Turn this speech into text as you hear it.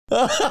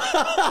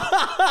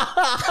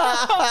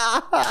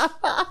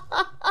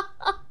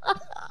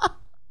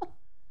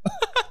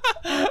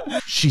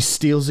She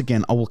steals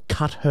again. I will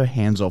cut her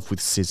hands off with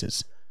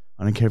scissors.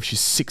 I don't care if she's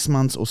 6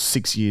 months or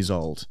 6 years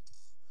old.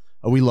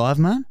 Are we live,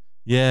 man?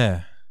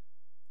 Yeah.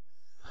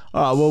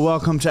 All right, well,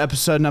 welcome to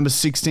episode number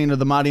 16 of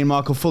the Marty and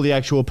Michael Fully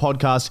Actual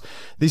podcast.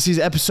 This is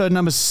episode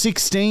number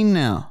 16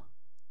 now.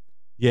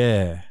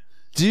 Yeah.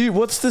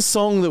 What's the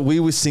song that we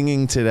were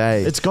singing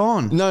today? It's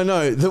gone. No,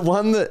 the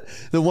one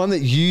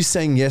that you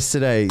sang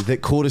yesterday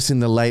that caught us in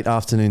the late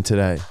afternoon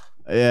today.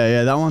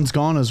 Yeah, that one's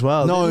gone as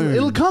well. No.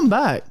 It'll come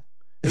back.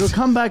 It'll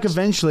come back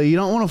eventually. You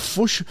don't want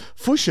to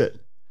fush it.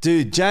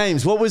 Dude,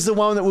 James, what was the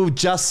one that we were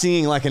just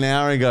singing like an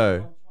hour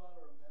ago?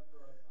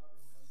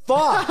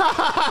 Fuck!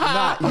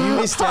 Matt,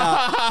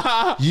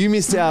 you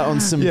missed out on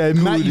some good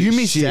Matt, you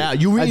missed shit. out.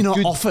 You were in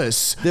an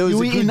office. There was you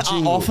were a good in jingle.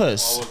 an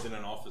office. I was in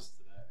an office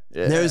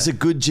today. Yeah. There is a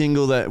good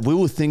jingle that we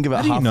will think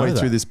about halfway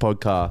through this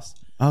podcast.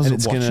 I was and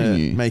it's watching gonna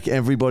you. make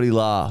everybody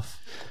laugh.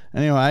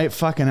 Anyway,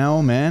 fucking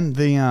hell, man.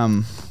 You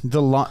know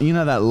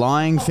that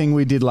lying thing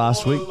we did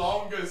last week? For the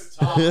longest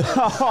time.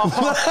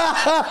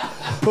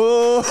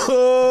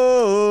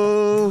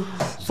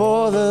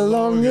 For the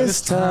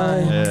longest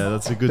time. Yeah,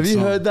 that's a good Have song.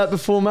 you heard that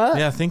before, Matt?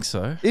 Yeah, I think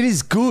so. It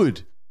is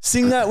good.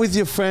 Sing that with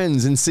your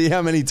friends and see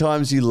how many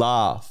times you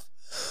laugh.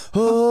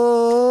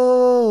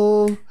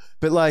 Oh,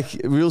 but like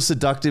real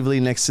seductively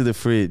next to the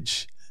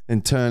fridge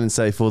and turn and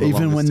say for the longest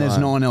time. Even when there's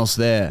no one else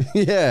there.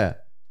 Yeah.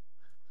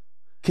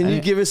 Can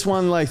you give us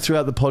one like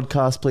throughout the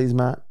podcast, please,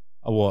 Matt?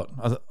 A what?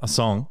 A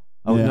song?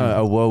 Oh, Yeah. no.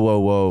 A whoa, whoa,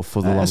 whoa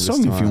for the A longest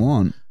song time. if you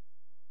want.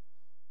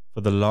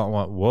 For the long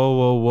one. Whoa,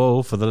 whoa,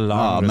 whoa. For the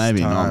longest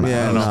Maybe time. not.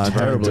 Yeah, Yeah, no,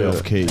 terribly don't do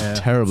off it. key. Yeah.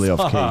 Terribly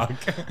off key.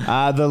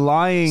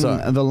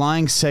 The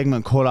lying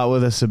segment caught up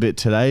with us a bit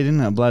today,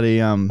 didn't it? Bloody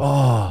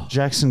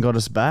Jackson got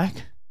us back.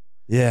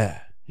 Yeah.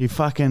 He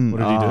fucking. What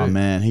did he do? Oh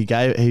man,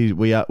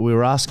 we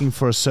were asking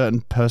for a certain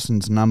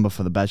person's number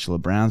for the Bachelor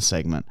Brown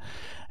segment.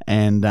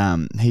 And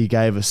he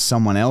gave us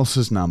someone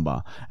else's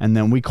number. And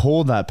then we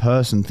called that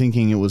person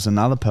thinking it was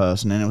another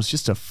person. And it was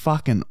just a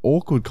fucking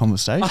awkward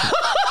conversation.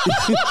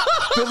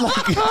 But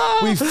like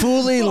we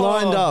fully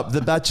lined up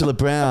the Bachelor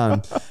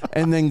Brown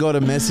and then got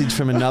a message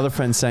from another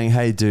friend saying,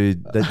 hey,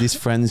 dude, that this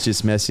friend's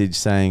just messaged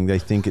saying they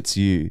think it's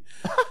you.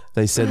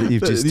 They said that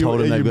you've just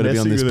told them they've got to be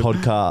on this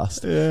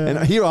podcast. Yeah.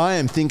 And here I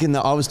am thinking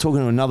that I was talking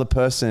to another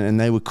person and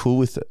they were cool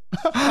with it.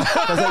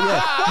 I was like,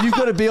 yeah, you've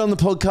got to be on the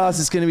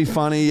podcast. It's going to be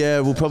funny. Yeah,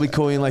 we'll probably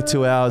call you in like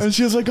 2 hours. And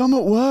she was like, I'm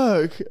at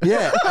work.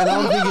 Yeah. And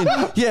I'm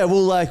thinking, yeah,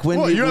 well, like when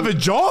What, you have a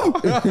job?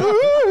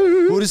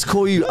 we'll just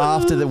call you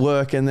after the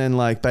work. And then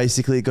like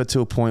basically it got to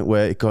a point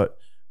where it got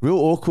real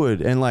awkward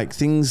and like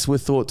things were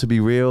thought to be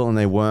real and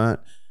they weren't.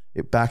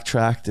 It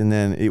backtracked and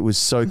then it was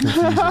so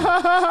confusing.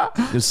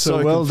 It was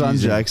so well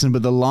confusing. done, Jackson.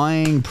 But the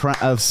lying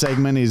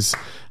segment is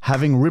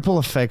having ripple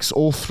effects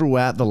all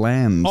throughout the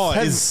land. Oh,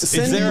 is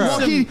there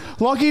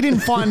Lockie didn't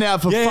find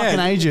out for fucking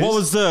ages. What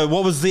was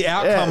the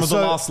outcome of the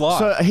last lie?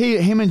 So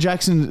him and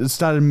Jackson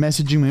started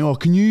messaging me. Oh,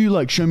 can you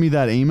like show me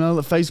that email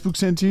that Facebook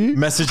sent to you?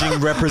 Messaging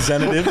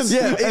representatives?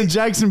 Yeah, and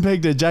Jackson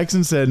picked it.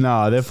 Jackson said,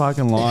 "No, they're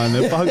fucking lying.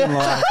 They're fucking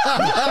lying."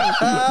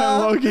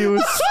 And Lockie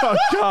was so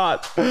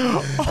cut. And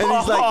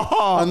he's like,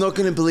 I'm not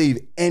going to believe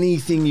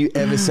anything you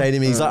ever say to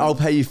me. He's like, I'll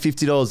pay you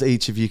 $50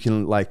 each if you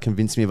can like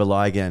convince me of a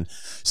lie again.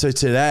 So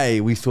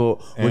today we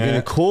thought we're going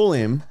to call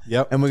him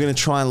and we're going to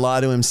try and lie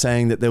to him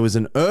saying that there was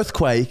an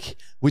earthquake,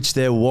 which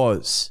there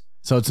was.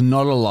 So it's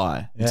not a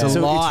lie. Yeah. It's a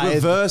So lie. it's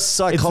reverse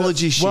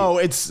psychology shit. Well,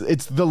 it's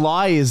the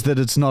lie is that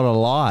it's not a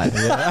lie.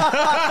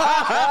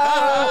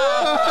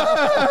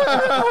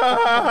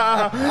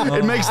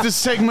 It makes the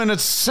segment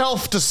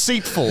itself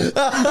deceitful.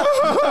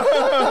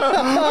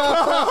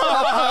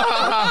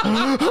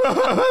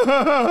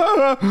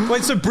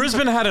 Wait, so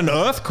Brisbane had an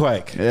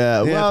earthquake?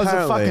 Yeah, well, it's a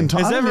apparently. fucking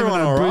time. Is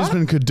everyone all right?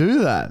 Brisbane could do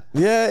that.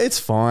 Yeah, it's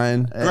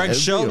fine. Greg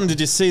Shelton, did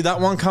you see that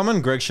one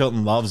coming? Greg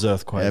Shelton loves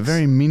earthquakes. Yeah,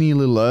 very mini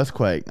little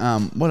earthquake.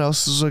 What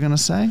else was I going to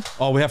say?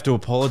 Oh, we have to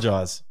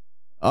apologise.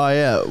 Oh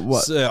yeah,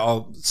 what?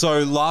 So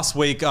last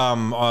week, we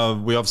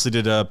obviously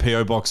did a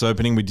PO box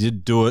opening. We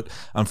did do it.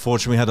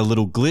 Unfortunately, we had a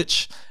little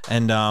glitch,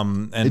 and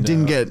it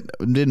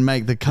didn't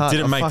make the cut.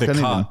 Didn't make the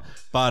cut.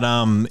 But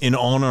in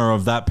honor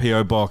of that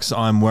PO box,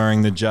 I'm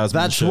wearing the Jasmine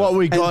That's shirt. what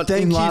we And got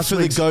thank in you last for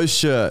the week's. ghost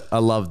shirt. I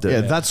loved it.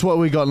 Yeah, that's what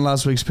we got in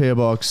last week's PO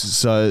box.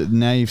 So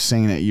now you've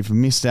seen it. You've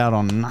missed out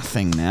on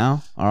nothing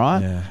now. All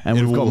right, Yeah. and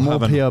It we've got will more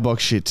have PO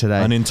box shit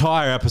today. an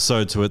entire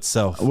episode to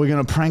itself. We're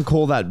gonna prank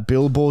call that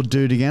billboard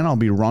dude again. I'll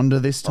be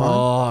Rhonda this time.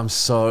 Oh, I'm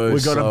so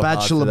We got a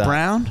Bachelor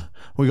Brown.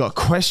 We got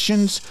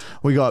questions.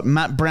 We got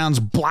Matt Brown's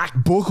black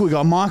book. We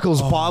got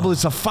Michael's Bible.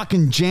 It's a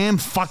fucking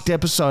jam-fucked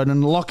episode.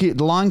 And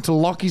lying to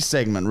Lockie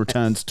segment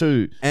returns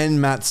too. And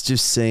Matt's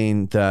just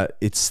seen that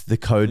it's the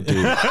code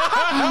dude.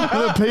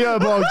 The PO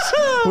box.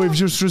 We've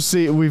just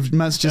received.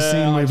 Matt's just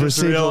seen. We've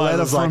received a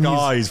letter from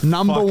his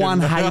number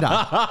one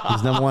hater.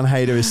 His number one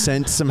hater has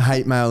sent some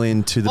hate mail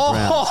in to the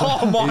Browns.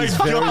 Oh my It is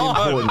very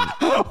God.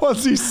 important.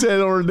 What's he said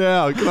or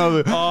now? Can I have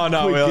a Oh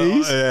no!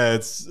 quickies? Yeah,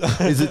 it's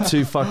Is it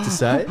too fucked to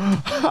say?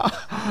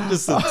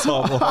 Just the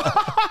top one.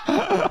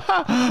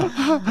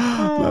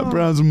 Matt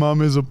Brown's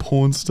mum is a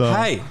porn star.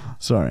 Hey,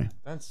 Sorry.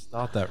 don't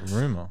start that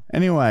rumor.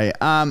 Anyway,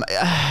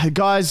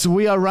 guys,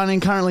 we are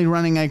currently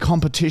running a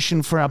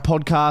competition for our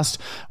podcast.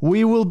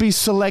 We will be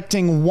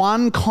selecting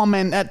one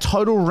comment at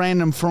total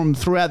random from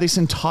throughout this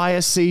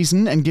entire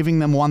season and giving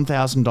them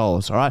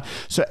 $1,000. All right.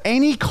 So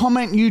any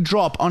comment you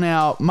drop on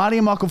our Marty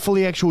and Michael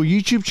Fully Actual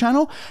YouTube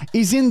channel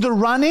is in the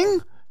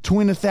running to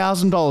win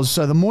 $1,000.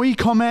 So the more you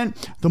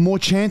comment, the more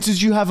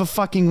chances you have of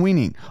fucking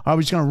winning. All right,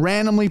 we're just going to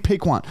randomly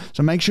pick one.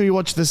 So make sure you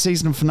watch the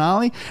season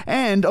finale.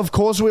 And of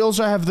course, we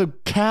also have the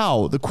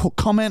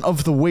comment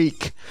of the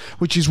week,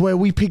 which is where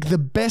we pick the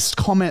best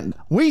comment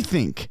we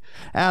think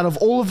out of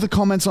all of the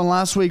comments on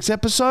last week's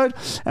episode.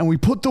 And we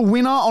put the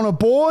winner on a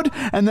board.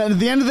 And then at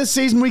the end of the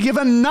season, we give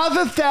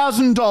another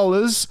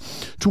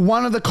 $1,000 to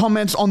one of the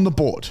comments on the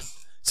board.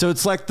 So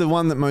it's like the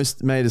one that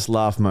made us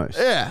laugh most.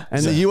 Yeah.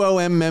 And the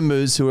UOM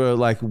members who are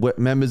like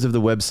members of the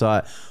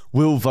website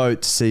will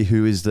vote to see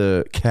who is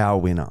the cow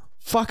winner.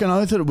 Fucking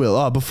oath it will.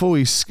 Oh, before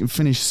we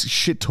finish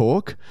shit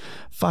talk,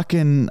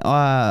 fucking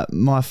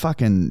my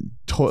fucking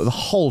the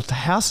whole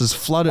house is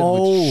flooded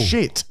with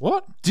shit.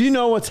 What? Do you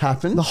know what's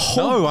happened? The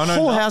whole, No, I know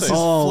whole nothing. house is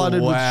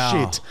flooded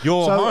with shit.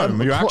 Your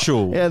home, your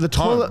actual Yeah, the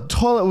home.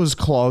 toilet was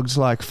clogged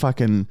like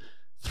fucking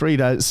 3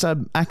 days. It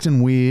started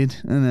acting weird,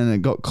 and then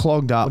it got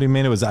clogged up. What do you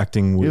mean it was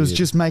acting weird? It was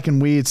just making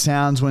weird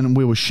sounds when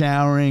we were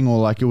showering, or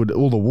like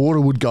all the water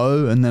would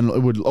go, and then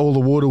all the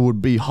water would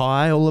be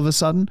high all of a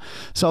sudden.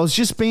 So I was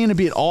just being a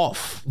bit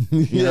off,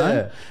 you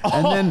know.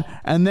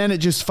 And then it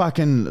just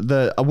fucking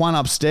the one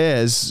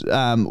upstairs.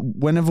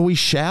 Whenever we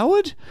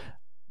showered,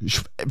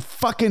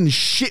 fucking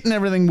shit and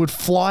everything would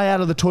fly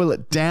out of the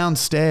toilet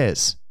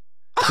downstairs.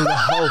 So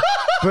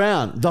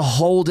the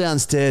whole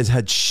downstairs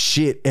had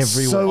shit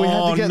everywhere. So we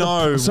had to get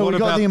What we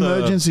got about the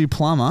emergency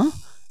plumber.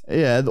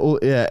 Yeah,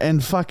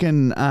 and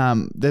fucking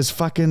there's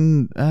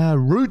fucking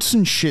roots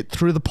and shit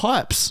through the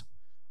pipes.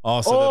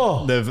 Oh,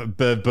 so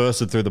they've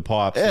bursted through the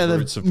pipes. Yeah, the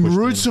the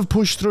roots have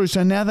pushed through.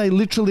 So now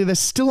they're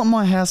still at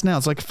my house now.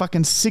 It's like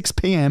fucking 6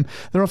 p.m.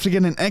 They're off to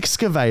get an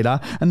excavator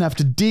and they have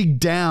to dig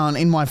down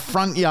in my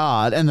front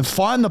yard and then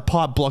find the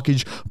pipe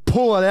blockage,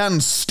 pull it out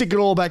and stick it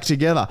all back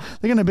together.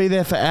 They're going to be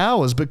there for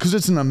hours because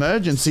it's an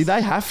emergency.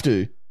 They have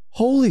to.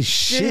 Holy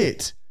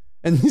shit.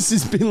 And this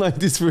has been like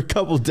this for a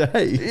couple of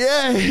days.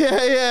 Yeah.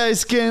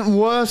 It's getting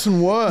worse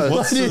and worse.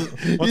 What's You the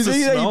think they'd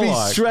smell be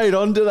like? straight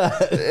onto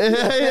that?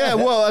 Yeah.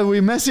 Well, we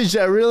messaged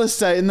our real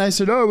estate and they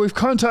said, "Oh, we've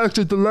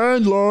contacted the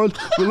landlord.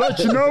 We'll let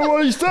you know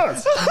what he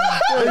says."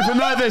 Even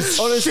though there's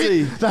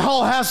Honestly, shit, the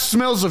whole house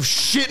smells of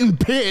shit and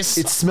piss.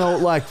 it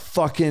smelled like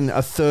fucking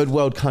a third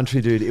world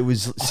country, dude. It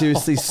was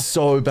seriously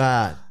so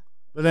bad.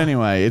 But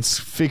anyway, it's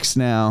fixed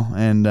now,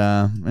 and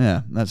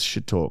yeah, that's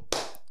shit talk.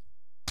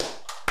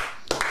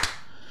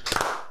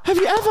 Have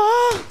you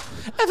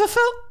ever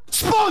felt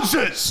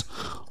sponsors?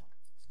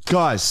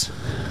 Guys,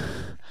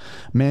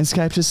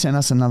 Manscaped has sent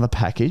us another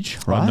package,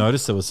 right? I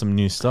noticed there was some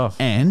new stuff.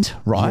 And, Get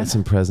right,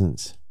 some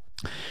presents.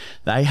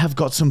 they have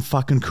got some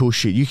fucking cool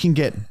shit. You can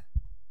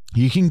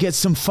get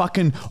some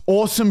fucking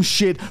awesome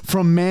shit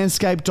from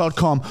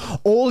manscaped.com.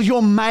 All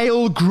your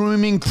male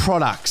grooming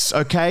products,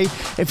 okay?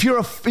 If you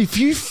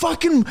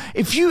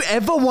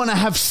ever want to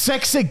have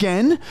sex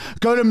again,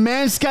 go to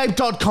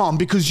manscaped.com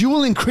because you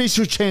will increase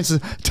your chances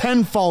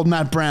tenfold,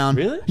 Matt Brown.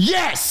 Really?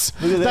 Yes.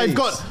 Look at these.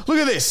 Look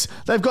at this.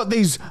 They've got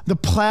the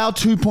Plow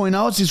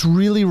 2.0. It's this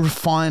really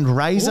refined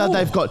razor. Ooh.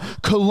 They've got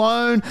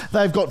cologne.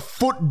 They've got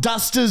foot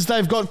dusters.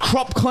 They've got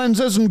crop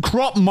cleansers and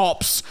crop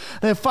mops.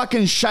 They're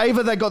fucking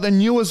shaver. They got the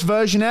newest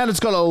version out.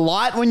 It's got a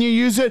light when you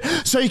use it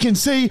so you can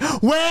see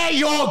where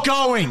you're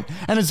going.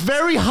 And it's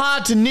very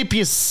hard to nip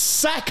your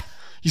sack.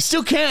 You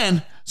still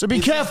can, so be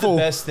careful.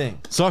 Best thing.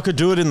 So I could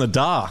do it in the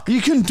dark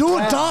You can do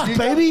it dark,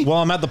 baby.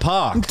 while I'm at the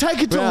park. Take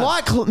it to Brown.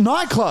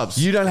 nightclubs.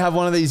 You don't have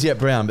one of these yet,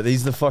 Brown, but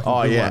these are the fucking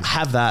good ones.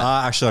 have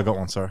that. Actually, I got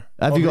one, sorry.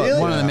 Have you got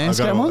really? one of the I got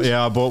Manscaped it. ones?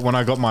 Yeah, when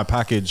I got my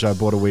package, I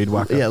bought a weed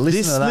whacker. Yeah, listen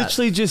This to that.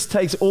 literally just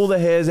takes all the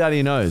hairs out of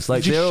your nose.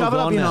 Like You they're all shove it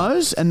up gone your now.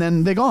 nose and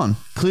then they're gone.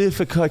 Clear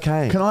for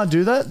cocaine. Can I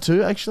do that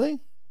too, actually?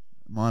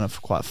 Mine are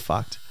quite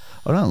fucked.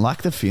 I don't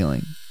like the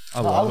feeling. I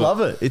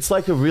love it. It's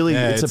like a really,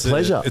 Yeah, it's a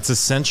pleasure. It's a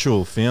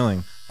sensual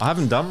feeling. I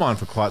haven't done mine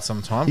for quite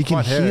some time. You can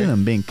Quite hairy. hear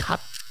them being cut.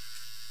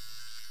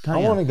 I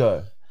want to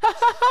go.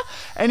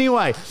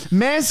 Anyway,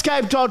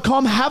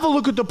 manscaped.com. Have a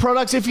look at the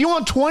products. If you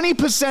want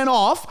 20%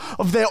 off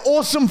of their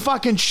awesome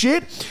fucking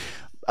shit,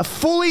 a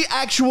fully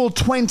actual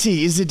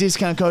 20 is the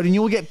discount code, and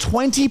you will get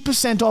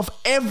 20% off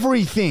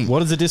everything.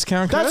 What is the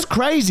discount code? That's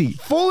crazy.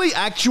 Fully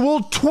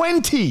actual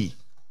 20.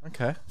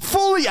 Okay.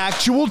 Fully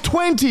actual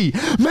 20.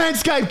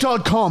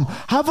 Manscaped.com.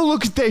 Have a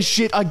look at their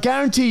shit. I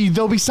guarantee you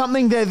there'll be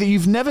something there that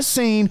you've never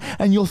seen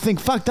and you'll think,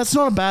 fuck, that's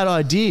not a bad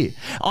idea.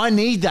 I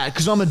need that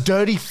because I'm a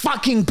dirty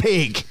fucking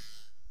pig.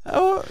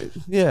 Oh,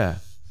 yeah.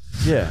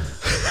 Yeah.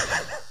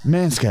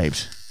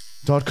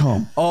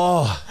 Manscaped.com.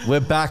 Oh, we're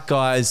back,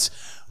 guys.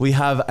 we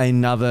have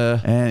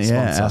another And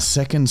sponsor. our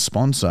second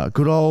sponsor,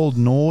 good old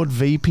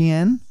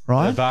NordVPN,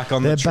 right? They're back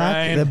on the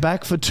train. They're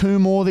back for 2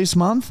 more this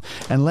month.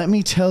 And let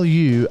me tell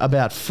you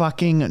about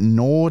fucking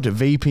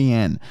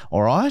NordVPN,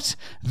 all right?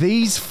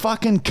 These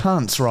fucking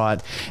cunts,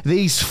 right?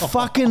 These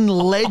fucking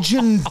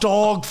legend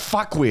dog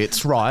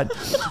fuckwits, right?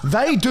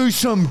 They do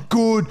some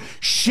good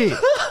shit.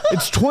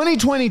 It's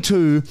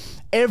 2022.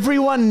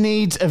 Everyone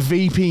needs a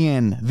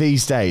VPN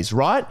these days,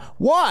 right?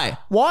 Why?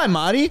 Why,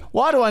 Marty?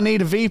 Why do I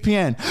need a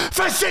VPN?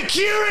 For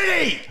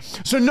security!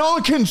 So no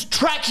one can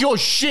track your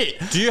shit.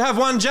 Do you have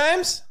one,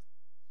 James?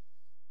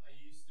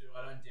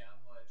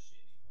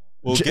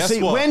 Well, guess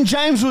See, what? when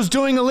James was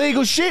doing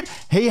illegal shit,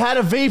 he had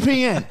a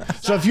VPN.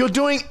 So if you're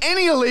doing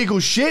any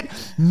illegal shit,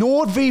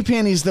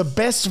 NordVPN is the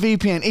best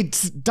VPN.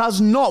 It does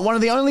not, one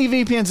of the only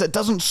VPNs that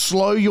doesn't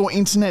slow your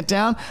internet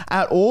down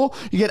at all.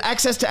 You get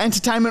access to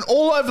entertainment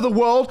all over the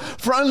world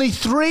for only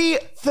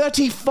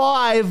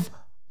 $3.35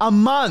 a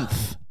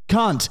month.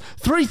 Cunt.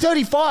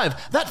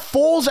 $3.35. That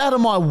falls out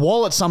of my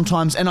wallet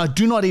sometimes, and I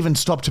do not even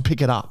stop to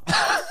pick it up.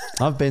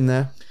 I've been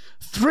there.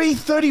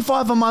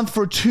 $3.35 a month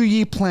for a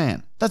 2-year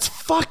plan. That's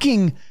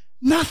fucking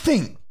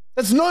nothing.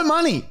 That's no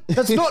money.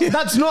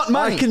 That's not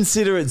money. I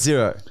consider it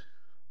zero.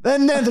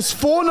 Then there's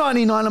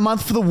 $4.99 a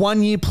month for the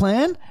 1-year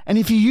plan. And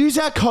if you use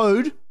our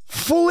code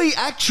fully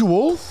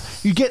actual,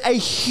 you get a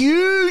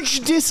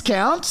huge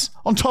discount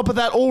on top of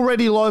that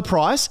already low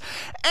price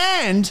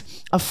and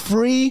a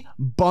free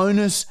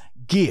bonus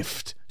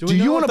gift. Do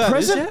you want a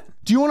present?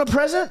 Do you want a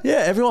present? Yeah,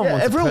 everyone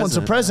wants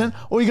a present.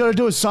 All you got to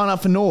do is sign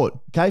up for Nord,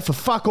 okay? For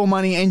fuck all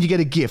money, and you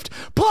get a gift.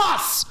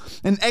 Plus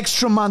an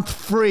extra month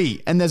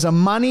free. And there's a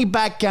money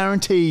back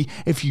guarantee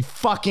if you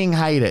fucking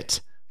hate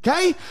it.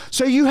 Okay?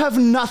 So you have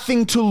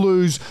nothing to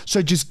lose.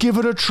 So just give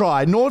it a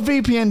try.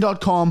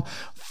 NordVPN.com.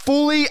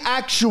 Fully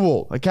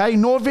actual, okay?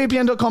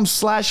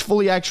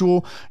 NordVPN.com/fully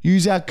actual.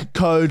 Use our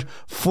code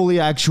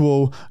fully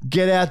actual.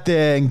 Get out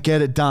there and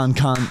get it done,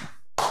 cunt.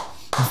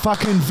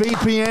 Fucking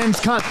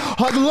VPNs, cunt.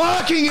 I'm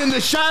lurking in the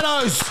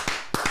shadows.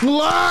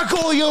 Lurk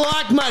all you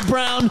like, Matt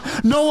Brown.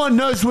 No one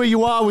knows where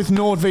you are with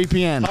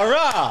NordVPN.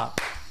 Hurrah!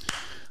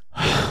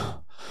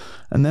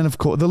 And then, of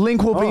course, the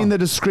link will be in the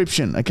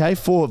description, okay?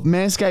 For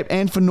Manscaped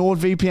and for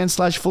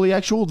NordVPN/fully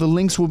actual, the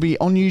links will be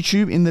on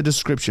YouTube in the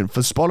description. For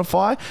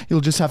Spotify,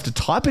 you'll just have to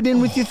type it in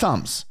with your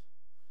thumbs.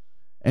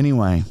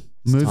 Anyway,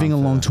 moving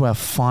along to our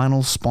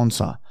final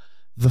sponsor.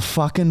 The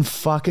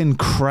fucking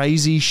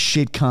crazy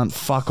shit cunt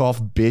fuck off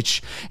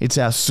bitch. It's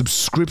our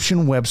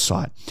subscription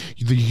website,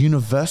 the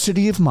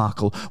University of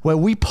Markle, where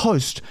we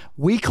post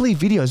weekly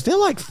videos. They're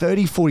like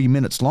 30, 40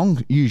 minutes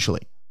long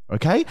usually,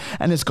 okay?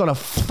 And it's got a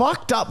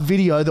fucked up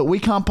video that we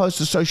can't post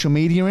to social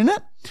media in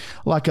it.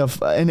 Like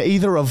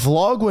either a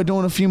vlog, we're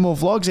doing a few more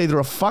vlogs, either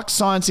a fuck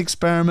science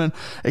experiment,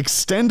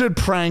 extended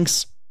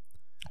pranks,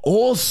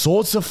 all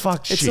sorts of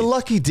fuck shit. It's a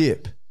lucky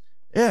dip.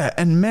 Yeah,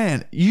 and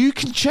man, you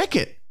can check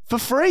it for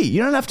free.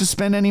 You don't have to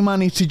spend any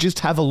money to just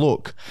have a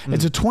look.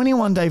 It's a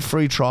 21-day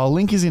free trial.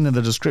 Link is in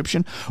the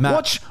description.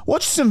 Matt.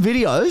 Watch some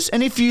videos,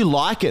 and if you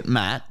like it,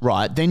 Matt,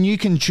 right, then you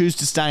can choose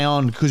to stay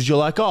on because you're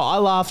like, oh, I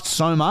laughed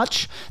so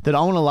much that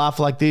I want to laugh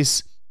like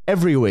this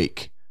every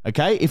week.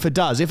 Okay, if it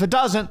does. If it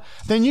doesn't,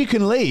 then you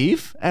can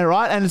leave, all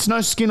right, and it's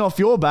no skin off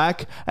your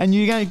back, and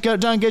you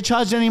don't get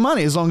charged any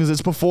money as long as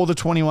it's before the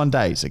 21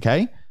 days,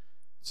 okay?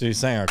 So you're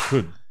saying I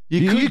could?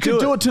 You could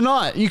do it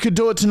tonight. You could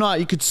do it tonight.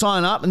 You could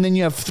sign up, and then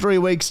you have 3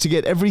 weeks to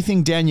get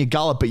everything down your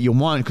gullet, but you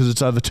won't because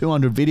it's over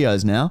 200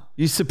 videos now.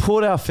 You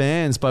support our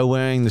fans by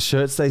wearing the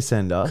shirts they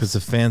send us. Because the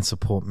fans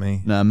support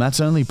me. No, Matt's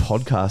only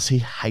podcast. He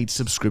hates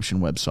subscription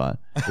website.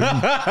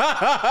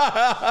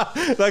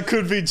 That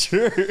could be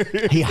true.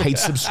 He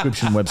hates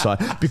subscription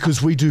website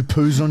because we do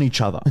poos on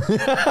each other. And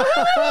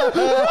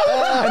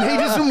he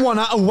doesn't want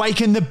to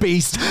awaken the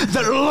beast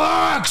that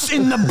lurks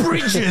in the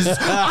bridges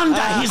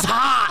under his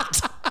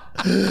heart.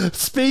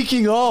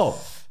 Speaking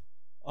of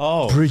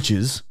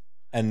Bridges.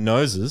 And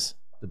noses.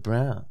 the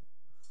Brown,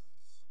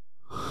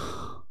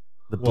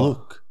 the What?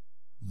 book,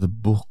 The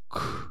book.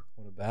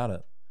 What about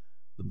it?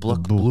 the The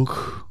book.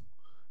 book.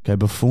 Okay,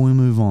 before we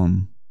move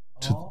on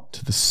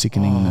to the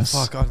sickeningness.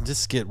 Oh, fuck, I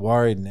just get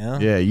worried now.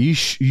 Yeah, you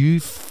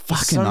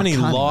fucking. So many I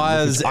can't even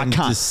lies look at you. and I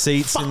can't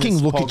deceits in fucking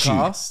this look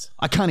podcast. at you.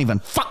 I can't even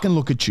fucking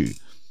look at you.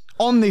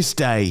 On this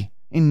day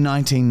in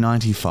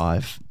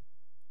 1995,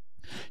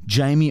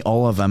 Jamie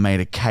Oliver made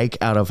a cake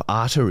out of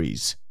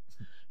arteries.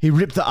 He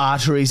ripped the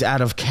arteries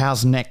out of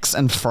cows' necks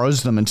and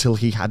froze them until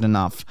he had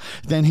enough.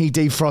 Then he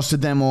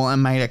defrosted them all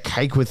and made a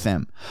cake with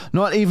them.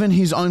 Not even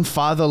his own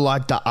father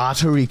liked the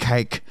artery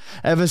cake.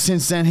 Ever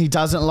since then, he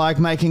doesn't like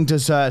making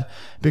dessert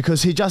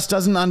because he just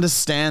doesn't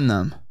understand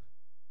them.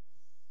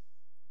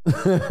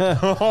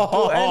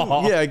 Well,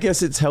 and yeah, I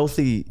guess it's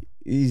healthy.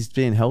 He's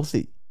being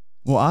healthy.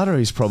 Well,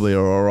 arteries probably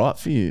are all right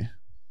for you.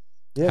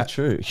 Yeah,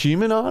 true.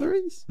 Human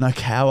arteries? No,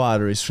 cow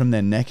arteries from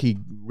their neck, he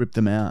ripped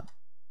them out.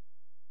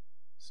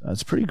 So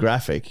it's pretty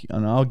graphic,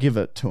 and I'll give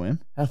it to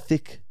him. How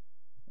thick?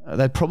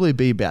 They'd probably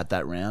be about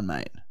that round,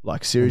 mate.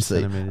 Like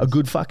seriously, 10 centimeters. a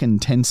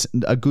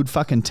good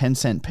fucking 10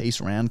 cent piece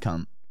round,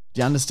 cunt. Do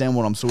you understand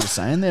what I'm sort of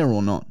saying there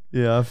or not?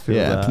 Yeah, I feel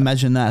that.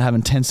 Imagine that,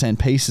 having 10-cent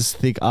pieces,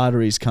 thick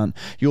arteries, cunt.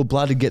 Your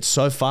blood would get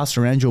so fast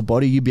around your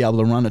body, you'd be able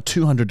to run at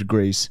 200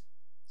 degrees.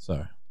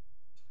 So.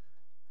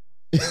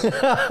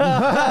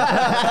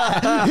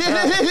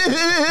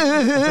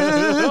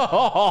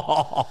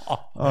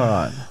 All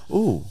right.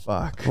 Ooh,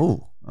 fuck.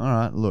 Ooh. All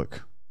right,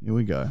 look. Here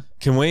we go.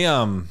 Can we,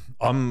 I'm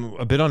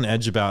a bit on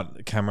edge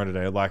about camera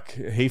today. Like,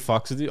 he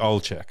fucks with you? I'll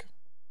check.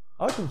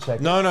 I can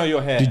check. No,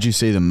 your hair. Did you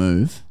see the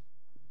move?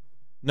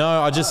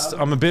 No,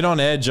 I'm a bit on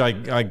edge.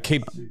 I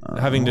keep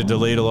having to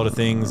delete a lot of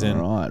things,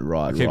 and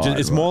Right.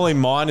 it's more like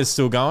mine is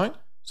still going.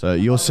 So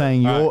you're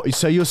saying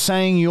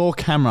your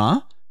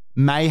camera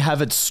may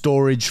have its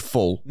storage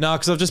full. No,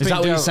 because I've just Is been that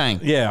what you're saying?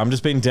 Yeah, I'm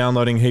just been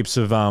downloading heaps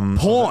of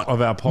Porn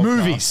of our podcasts.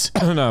 movies.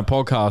 No,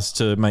 podcasts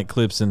to make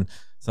clips, and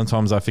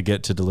sometimes I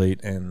forget to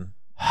delete, and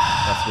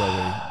that's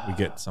where we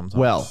get sometimes.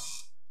 Well,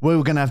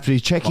 we're going to have to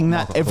be checking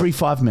that every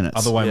 5 minutes.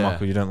 Other way, Yeah.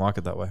 Michael, you don't like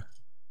it that way.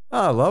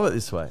 Oh, I love it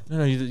this way.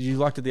 No, you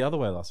liked it the other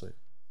way last week.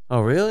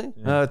 Oh, really?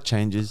 It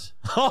changes.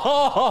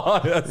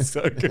 That's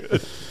so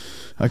good.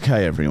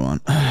 Okay, everyone.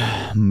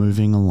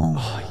 Moving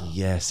along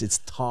Yes, it's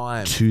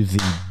time. to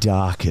the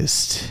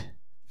darkest,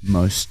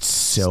 most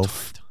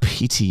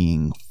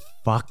self-pitying,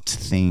 fucked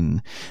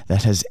thing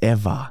that has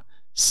ever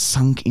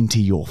sunk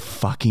into your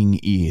fucking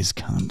ears,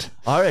 cunt.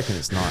 I reckon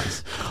it's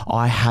nice.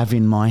 I have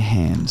in my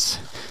hands,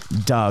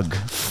 dug,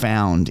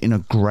 found in a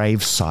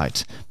grave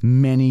site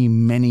many,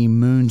 many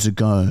moons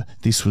ago.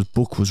 This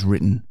book was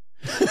written.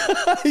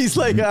 He's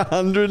like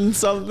 100 and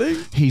something.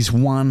 He's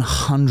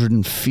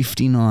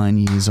 159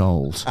 years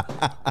old.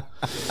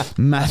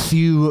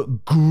 Matthew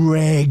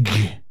Greg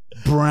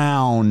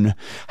Brown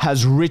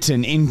has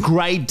written in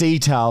great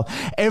detail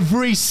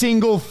every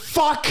single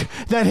fuck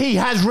that he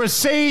has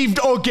received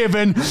or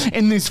given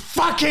in this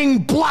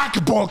fucking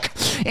black book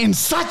in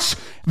such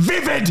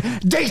vivid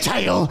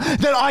detail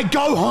that I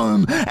go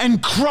home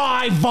and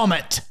cry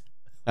vomit.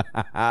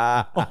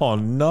 Oh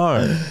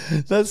no,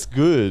 That's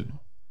good.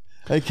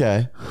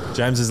 Okay.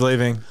 James is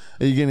leaving.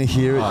 Are you going to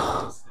hear it?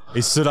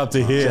 He stood up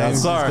to here. James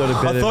has Sorry, got a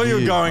I better thought you were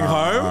view. going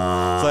home.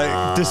 It's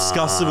like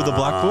disgusted with the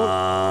black book.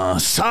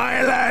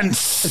 Silence!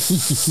 So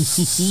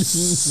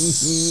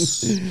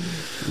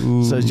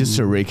just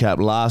to recap,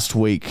 last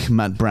week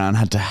Matt Brown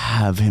had to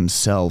have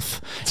himself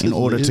in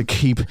order to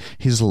keep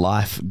his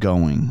life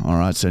going. All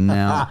right, so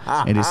now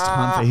it is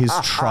time for his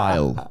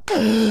trial.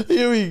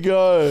 Here we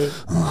go.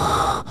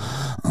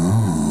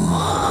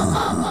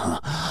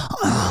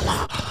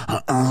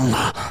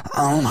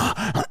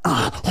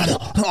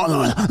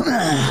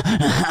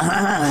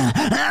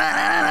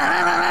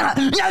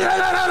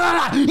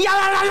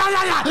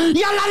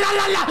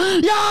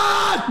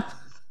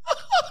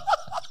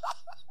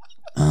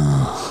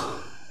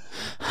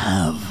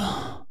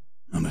 Have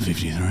number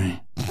 53.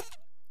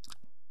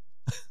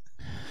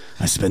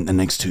 I spent the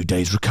next 2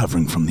 days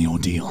recovering from the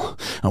ordeal.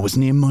 I was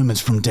near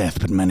moments from death,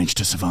 but managed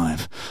to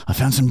survive. I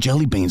found some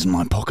jelly beans in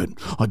my pocket.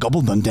 I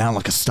gobbled them down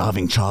like a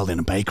starving child in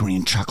a bakery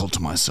and chuckled to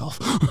myself.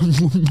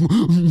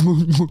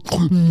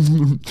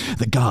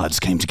 The guards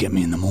came to get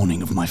me in the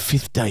morning of my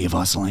 5th day of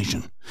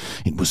isolation.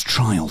 It was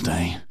trial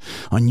day.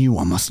 I knew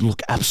I must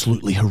look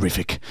absolutely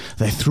horrific.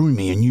 They threw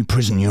me a new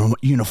prison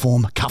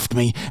uniform, cuffed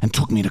me, and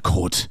took me to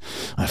court.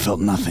 I felt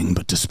nothing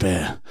but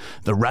despair.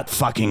 The rat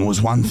fucking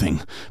was one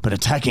thing, but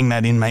attacking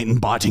that inmate and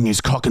biting his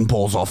cock and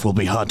balls off will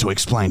be hard to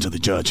explain to the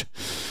judge.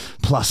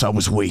 Plus, I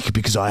was weak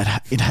because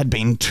it had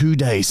been 2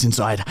 days since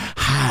I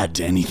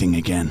had anything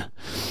again.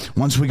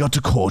 Once we got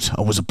to court,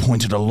 I was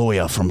appointed a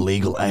lawyer from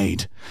legal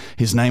aid.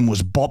 His name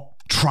was Bob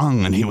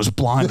Trung, and he was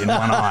blind in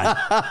one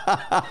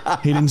eye.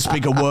 He didn't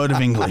speak a word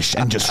of English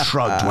and just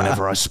shrugged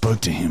whenever I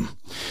spoke to him.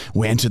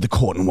 We entered the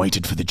court and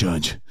waited for the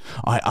judge.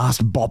 I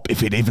asked Bob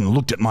if he'd even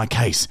looked at my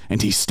case,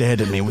 and he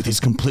stared at me with his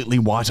completely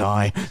white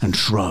eye and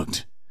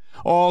shrugged.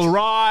 All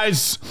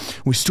rise!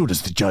 We stood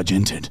as the judge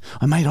entered.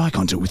 I made eye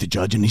contact with the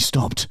judge and he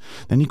stopped.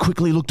 Then he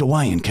quickly looked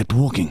away and kept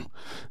walking.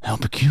 How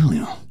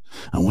peculiar.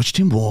 I watched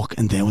him walk,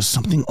 and there was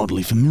something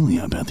oddly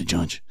familiar about the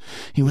judge.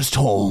 He was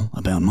tall,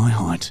 about my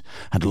height,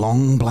 had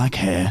long black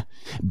hair,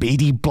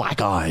 beady black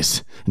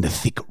eyes, and a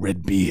thick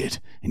red beard,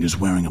 and he was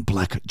wearing a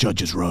black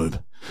judge's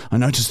robe. I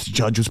noticed the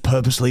judge was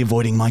purposely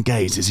avoiding my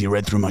gaze as he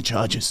read through my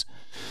charges.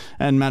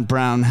 And Matt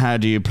Brown, how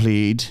do you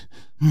plead?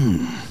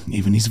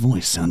 Even his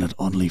voice sounded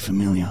oddly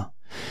familiar.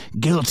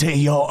 Guilty,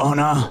 Your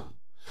Honour.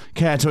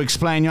 Care to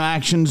explain your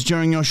actions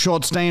during your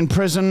short stay in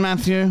prison,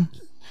 Matthew?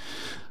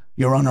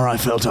 Your Honour, I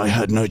felt I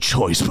had no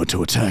choice but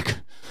to attack.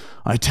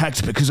 I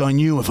attacked because I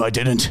knew if I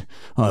didn't,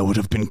 I would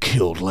have been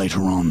killed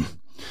later on.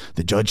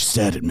 The judge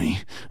stared at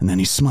me, and then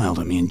he smiled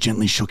at me and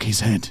gently shook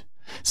his head.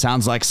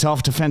 Sounds like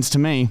self-defense to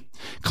me.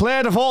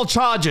 Cleared of all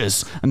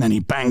charges, and then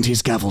he banged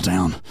his gavel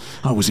down.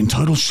 I was in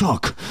total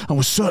shock. I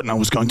was certain I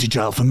was going to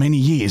jail for many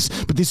years,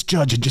 but this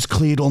judge had just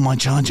cleared all my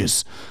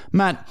charges.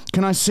 Matt,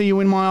 can I see you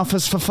in my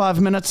office for 5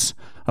 minutes?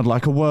 I'd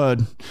like a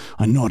word.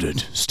 I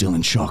nodded, still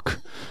in shock.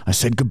 I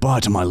said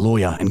goodbye to my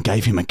lawyer and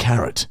gave him a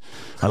carrot.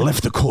 I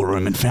left the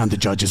courtroom and found the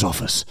judge's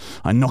office.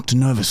 I knocked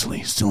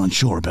nervously, still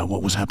unsure about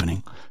what was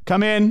happening.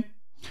 Come in.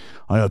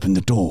 I opened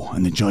the door,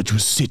 and the judge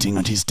was sitting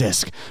at his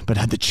desk, but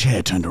had the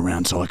chair turned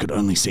around so I could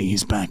only see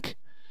his back.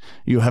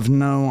 You have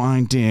no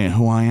idea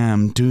who I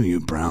am, do you,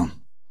 Brown?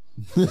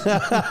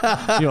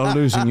 You're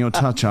losing your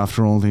touch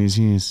after all these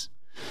years.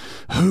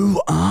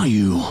 Who are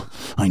you?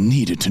 I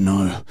needed to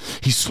know.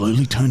 He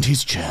slowly turned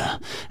his chair,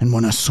 and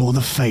when I saw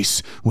the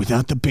face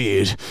without the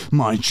beard,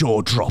 my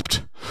jaw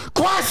dropped.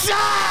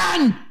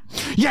 Question!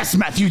 Yes,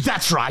 Matthew,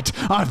 that's right.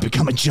 I've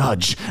become a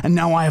judge, and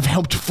now I have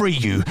helped free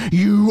you.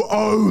 You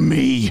owe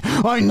me.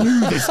 I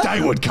knew this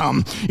day would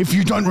come. If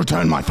you don't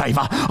return my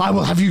favour, I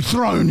will have you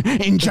thrown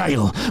in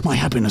jail. My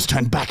happiness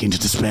turned back into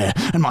despair,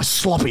 and my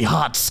sloppy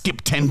heart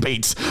skipped 10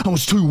 beats. I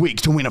was too weak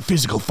to win a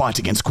physical fight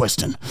against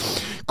Queston.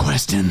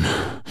 Queston,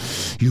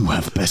 you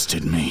have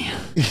bested me.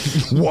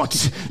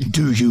 What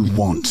do you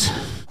want?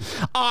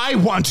 I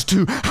want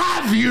to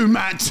have you,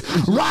 Matt,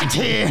 right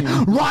here,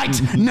 right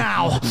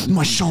now.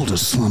 My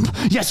shoulders slump.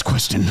 Yes,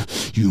 Queston,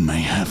 you may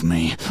have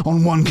me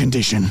on one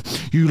condition.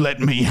 You let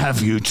me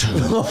have you too.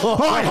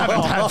 I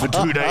haven't had for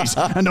 2 days,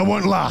 and I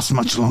won't last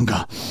much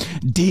longer.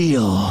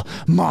 Deal,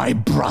 my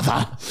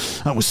brother.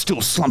 I was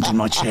still slumped in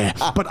my chair,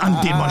 but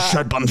undid my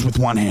shirt buttons with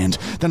one hand.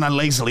 Then I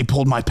lazily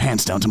pulled my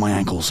pants down to my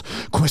ankles.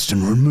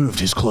 Queston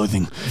removed his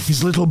clothing.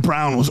 His little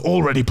Brown was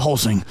already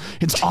pulsing.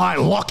 Its eye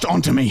locked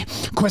onto me.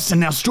 Queston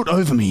now stood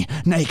over me,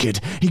 naked.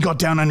 He got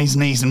down on his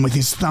knees and with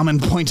his thumb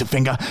and pointer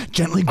finger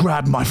gently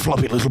grabbed my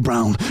floppy little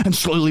Brown and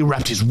slowly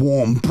wrapped his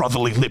warm,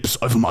 brotherly lips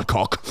over my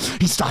cock.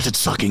 He started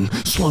sucking,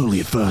 slowly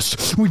at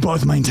first. We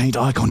both maintained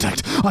eye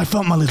contact. I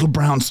felt my little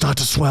Brown start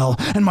to swell,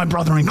 and my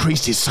brother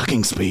increased his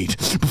sucking speed.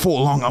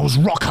 Before long, I was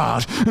rock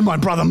hard, and my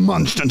brother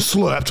munched and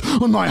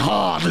slurped on my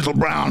hard little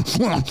Brown.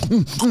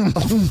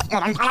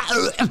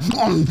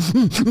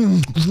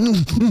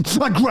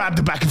 I grabbed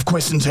the back of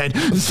Queston's head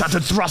and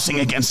started thrusting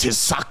against his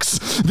sucks.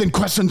 Then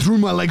Queston threw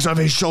my legs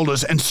over his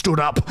shoulders and stood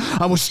up.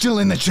 I was still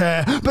in the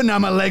chair, but now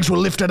my legs were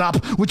lifted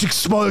up, which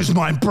exposed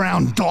my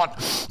brown dot.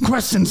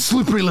 Queston's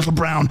slippery little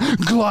Brown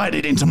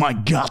glided into my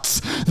guts.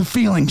 The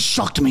feeling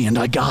shocked me and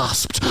I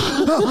gasped.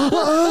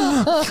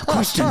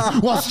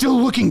 Queston, while still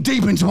looking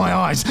deep into my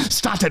eyes,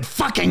 started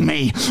fucking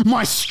me.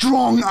 My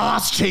strong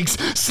ass cheeks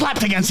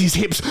slapped against his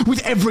hips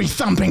with every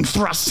thumping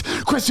thrust.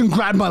 Queston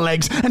grabbed my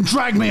legs and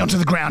dragged me onto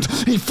the ground.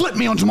 He flipped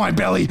me onto my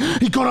belly.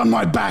 He got on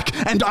my back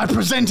and I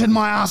presented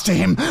my ass to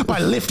him by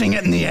lifting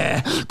it in the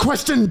air.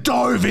 Queston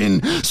dove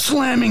in,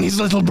 slamming his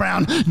little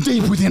Brown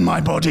deep within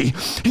my body.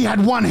 He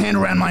had one hand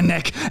around my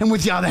neck, and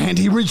with the other hand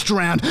he reached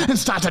around and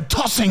started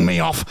tossing me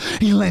off.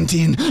 He leant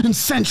in and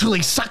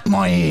sensually sucked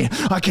my ear.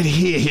 I could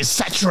hear his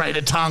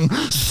saturated tongue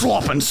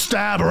slop and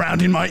stab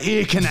around in my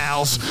ear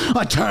canals.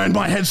 I turned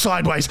my head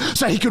sideways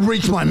so he could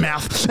reach my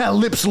mouth. Our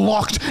lips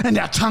locked and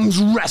our tongues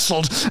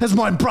wrestled as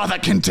my brother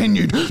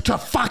continued to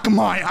fuck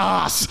my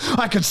ass.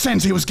 I could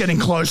sense he was getting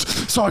close,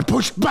 so I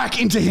pushed back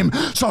into him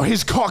so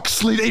his cock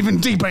slid even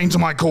deeper into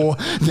my core.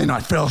 Then I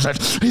felt it.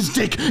 His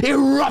dick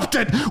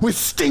erupted with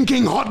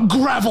stinking hot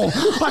gravel.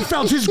 I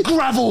felt his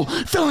gravel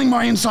filling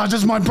my insides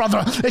as my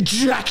brother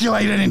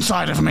ejaculated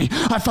inside of me.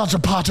 I felt a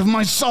part of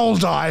my soul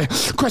die.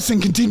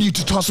 Queston continued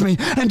to toss me,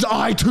 and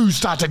I too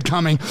started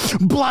coming.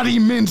 Bloody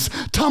mince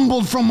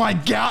tumbled from my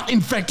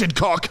gout-infected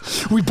cock.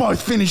 We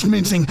both finished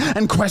mincing,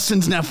 and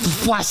Queston's now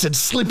flaccid,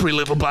 slippery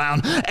little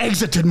Brown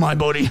exited my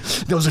body.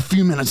 There was a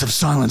few minutes of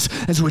silence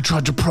as we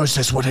tried to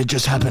process what had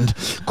just happened.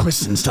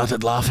 Queston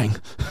started laughing.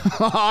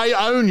 I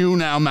own you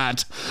now,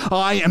 Matt.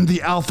 I am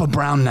the Alpha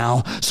Brown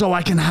now, so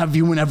I can have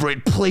you whenever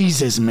it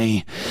pleases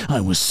me.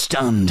 I was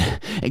stunned,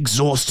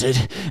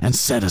 exhausted, and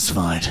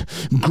satisfied.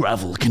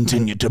 Gravel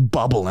continued to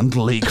bubble and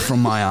leak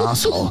from my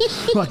asshole.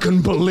 I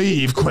couldn't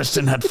believe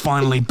Queston had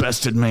finally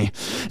bested me.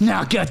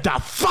 Now get the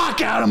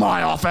fuck out of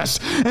my office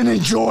and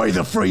enjoy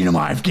the freedom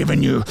I've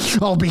given you.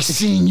 I'll be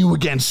seeing you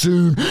again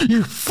soon,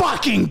 you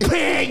fucking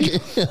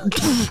pig!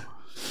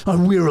 I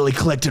wearily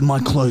collected my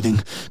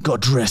clothing,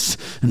 got dressed,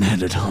 and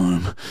headed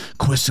home.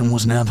 Queston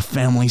was now the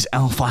family's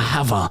alpha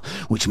haver,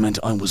 which meant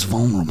I was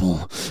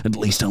vulnerable. At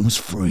least I was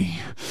free.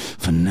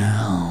 For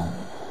now.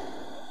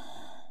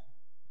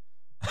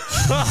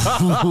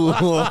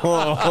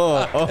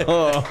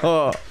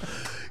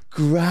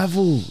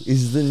 Gravel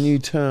is the new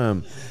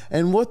term.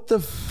 And what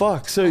the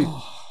fuck?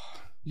 So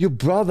your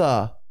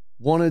brother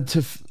wanted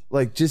to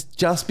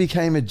just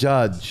became a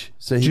judge,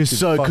 so he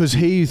because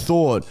he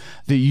thought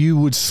that you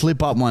would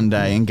slip up one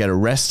day and get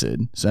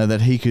arrested, so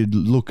that he could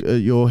look at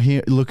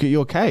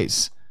your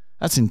case.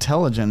 That's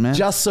intelligent, man.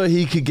 Just so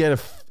he could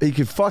he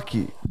could fuck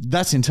you.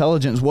 That's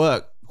intelligence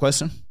work.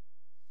 Question.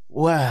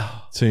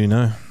 Wow. So you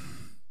know.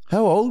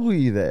 How old were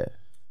you there?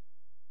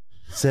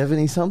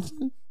 70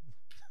 something.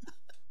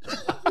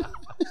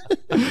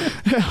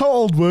 How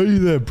old were you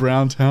there,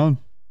 Browntown?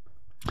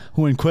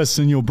 When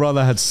Queston, your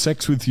brother, had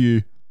sex with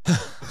you.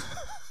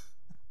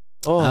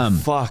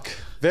 Fuck.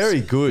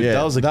 Very good. Yeah,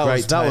 that was a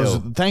great tale.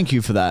 Thank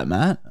you for that,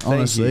 Matt.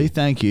 Honestly,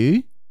 thank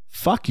you.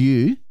 Fuck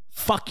you.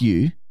 Fuck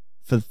you,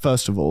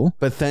 first of all.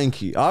 But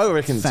thank you. I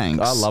reckon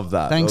thanks. I love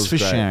that. Thanks that for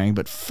great. sharing,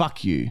 but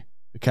fuck you.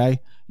 Okay?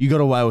 You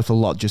got away with a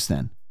lot just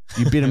then.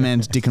 You bit a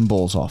man's dick and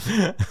balls off.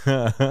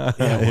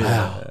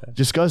 Wow.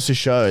 Just goes to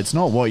show it's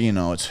not what you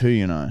know, it's who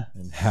you know.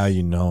 And how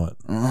you know it.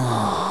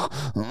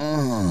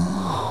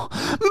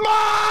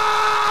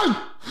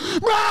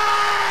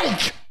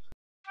 Mike!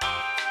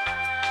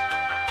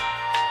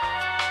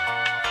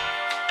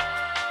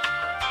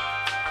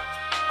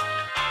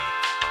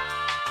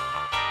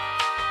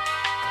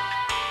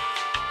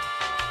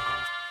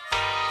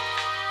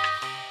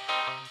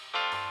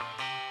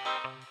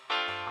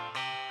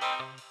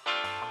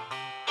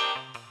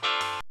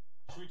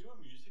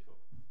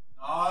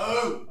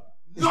 No,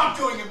 not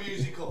doing a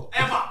musical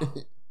ever.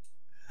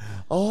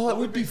 Oh, it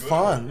would be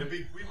fun.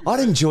 I'd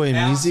enjoy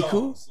a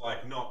musical.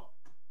 Like not.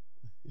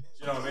 Do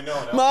you know what I mean? No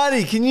one else.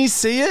 Marty, can you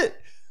see it?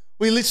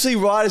 We literally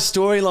write a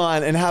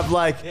storyline and have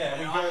like, Yeah,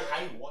 we I go.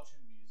 hate watching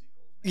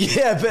musicals.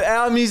 yeah, but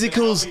our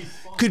musicals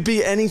could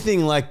be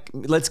anything like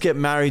Let's Get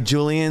Married,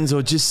 Julian's,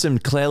 or just some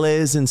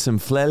Cleles and some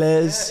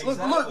Fleles. Look,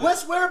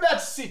 we're about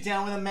to sit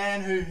down with a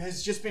man who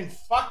has just been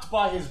fucked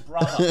by his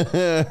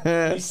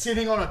brother. He's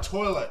sitting on a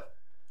toilet.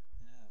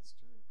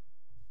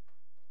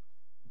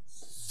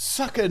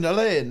 Sucking the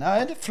lid,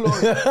 and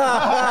Florida.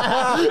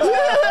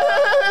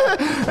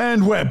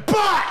 And we're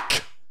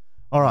back.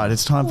 All right,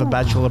 it's time for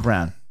Bachelor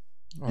Brown.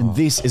 And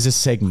this is a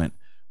segment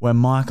where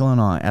Michael and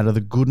I, out of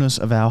the goodness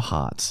of our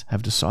hearts,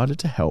 have decided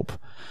to help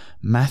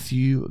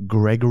Matthew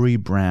Gregory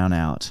Brown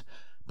out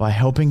by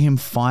helping him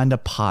find a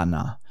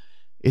partner.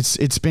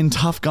 It's been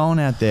tough going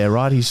out there,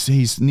 right?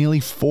 He's nearly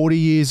 40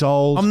 years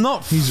old. I'm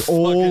not. He's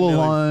all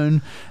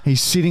alone.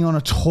 He's sitting on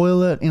a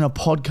toilet in a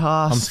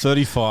podcast. I'm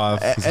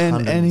 35.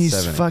 And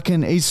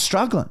he's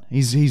struggling.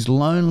 He's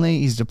lonely,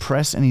 he's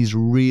depressed, and he's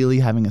really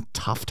having a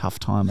tough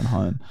time at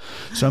home.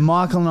 So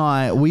Michael and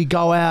I, we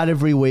go out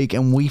every week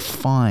and we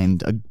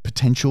find a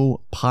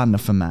potential partner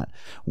for Matt.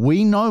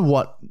 We know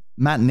what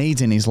Matt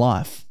needs in his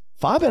life.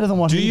 Far better than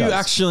what Do he you does.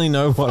 actually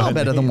know what? Far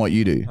better than what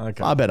you do.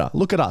 Okay. Far better.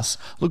 Look at us.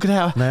 Look at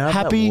how May I have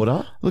that happy.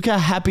 water? Look how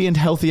happy and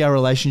healthy our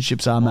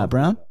relationships are, Matt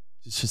Brown.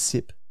 Just a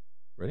sip.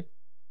 Ready?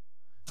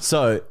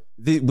 So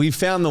we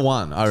found the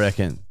one, I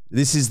reckon.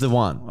 This is the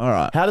one. All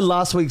right. How did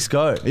last week's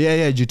go? Yeah.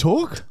 Did you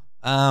talk?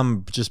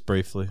 Just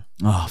briefly.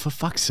 Oh, for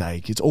fuck's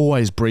sake! It's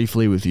always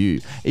briefly with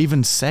you.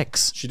 Even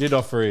sex. She did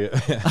offer.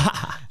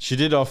 She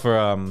did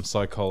offer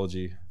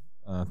psychology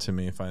to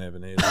me if I ever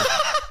needed it.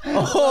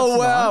 Oh,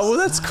 wow. Well,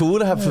 that's cool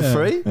to have for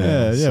free.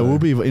 Yeah. so- We'll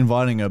be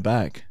inviting her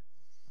back.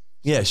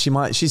 Yeah, she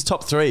might. She's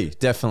top 3,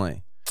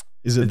 definitely.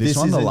 Is it this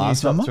one, is the a new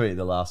last top one? 3,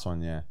 the last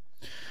one, yeah.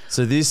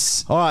 So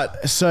this... All right.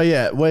 So,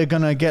 yeah, we're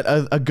going to get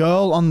a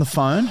girl on the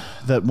phone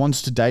that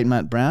wants to date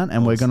Matt Brown,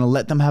 and we're going to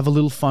let them have a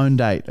little phone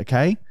date,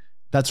 okay?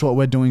 That's what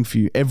we're doing for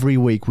you. Every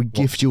week, we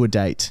gift you a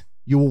date.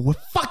 You're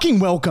fucking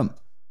welcome.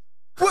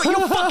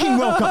 You're fucking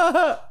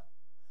welcome.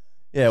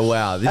 Yeah,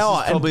 wow. This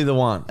is probably the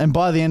one. And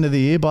by the end of the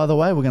year, by the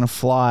way, we're going to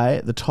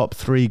fly the top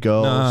 3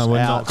 girls No, we're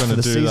not out gonna for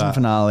the do season that.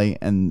 finale,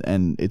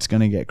 and it's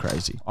going to get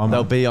crazy.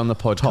 They'll be on the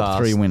podcast. Top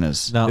 3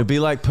 winners. No. It'll be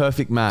like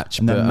Perfect Match,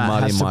 And but then Matt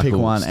Marty has and to Michael pick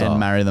one style. and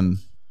marry them.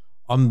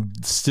 I'm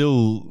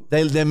still.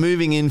 They're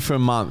moving in for a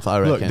month, I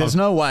reckon. Look, there's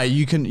no way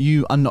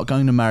you are not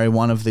going to marry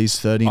one of these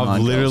 39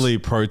 I've literally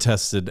girls.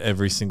 protested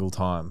every single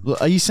time. Look,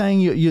 are you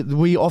saying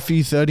we offer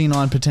you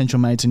 39 potential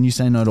mates and you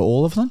say no to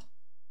all of them?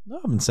 No,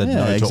 I haven't said Yeah,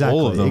 no to exactly,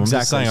 all of them. I'm just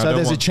exactly. saying, So I don't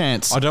there's a want-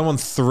 chance. I don't want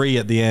 3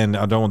 at the end.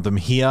 I don't want them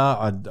here.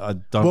 I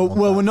don't. Well, want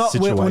we're that not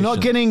situation.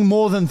 getting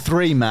more than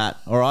 3, Matt.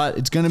 All right,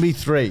 it's going to be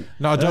 3.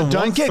 No, I don't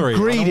want get 3.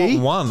 greedy. I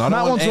don't want 1. I don't Matt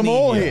want wants them any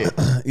all here.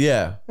 here.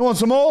 Yeah. He wants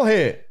them all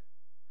here.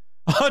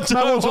 I wants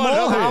don't them all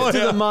want here. all After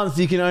the here. month,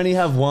 you can only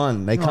have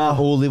one. They can't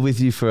all live with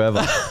you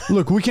forever.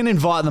 Look, we can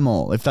invite them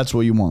all if that's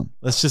what you want.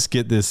 Let's just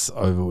get this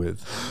over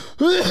with.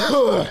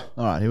 All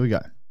right, here we go.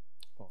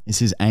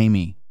 This is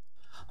Amy.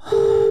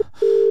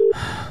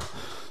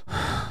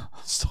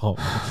 Stop.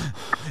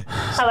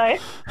 Hello.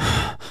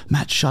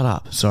 Matt, shut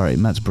up. Sorry,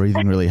 Matt's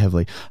breathing really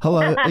heavily.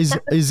 Hello,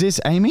 is this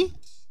Amy?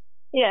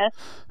 Yes.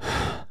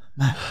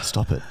 Matt,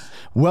 stop it.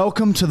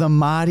 Welcome to the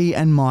Marty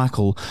and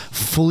Michael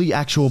Fully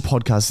Actual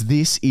Podcast.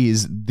 This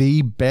is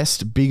the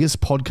best,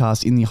 biggest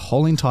podcast in the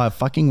whole entire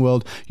fucking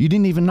world. You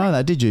didn't even know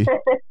that, did you?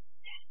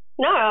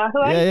 No. Who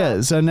are you?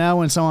 Yeah. So now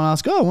when someone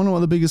asks, I wonder what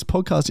the biggest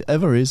podcast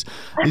ever is,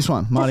 this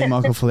one, Marty and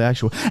Michael Fully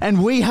Actual.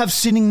 And we have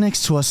sitting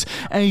next to us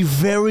a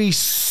very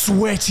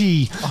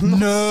sweaty,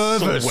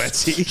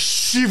 nervous,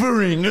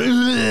 shivering,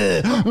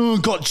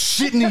 got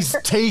shit in his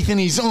teeth and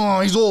he's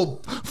all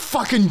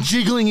fucking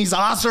jiggling his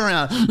ass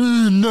around.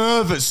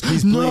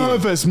 Nervous,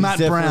 nervous Matt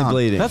Definitely Brown.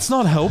 bleeding. That's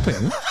not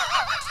helping.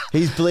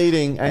 He's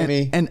bleeding,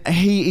 Amy. And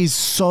he is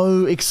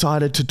so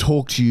excited to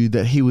talk to you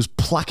that he was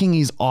plucking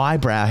his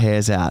eyebrow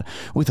hairs out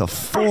with a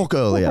fork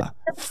earlier.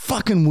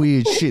 Fucking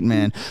weird shit,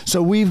 man.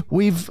 So we've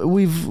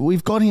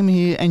got him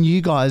here, and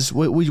you guys,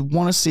 we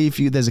want to see if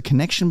there's a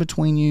connection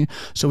between you.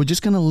 So we're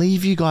just going to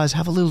leave you guys,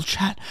 have a little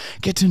chat,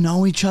 get to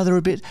know each other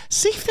a bit,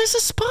 see if there's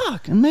a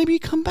spark, and maybe you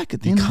come back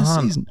at the end of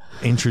the season.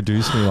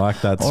 Introduce me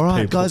like that to All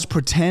right, people. guys,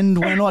 pretend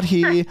we're not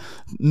here.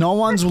 No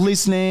one's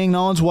listening.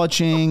 No one's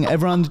watching.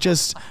 Everyone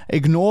just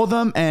ignore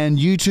them, and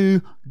you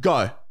two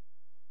go.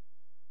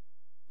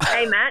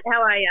 Hey, Matt,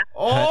 how are you?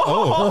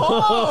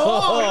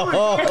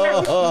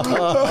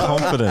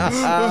 Confidence.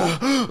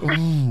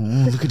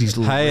 Look at his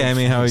little Hey,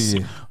 Amy, how are you?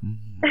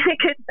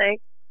 Good,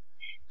 thanks.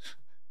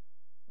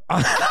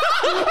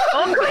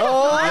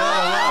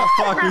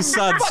 Fuck, we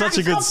started such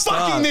a good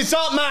start. fucking this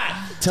up,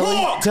 Matt.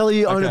 Tell her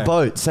you own a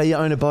boat. Say you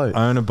own a boat.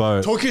 Own a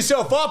boat. Talk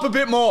yourself up a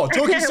bit more.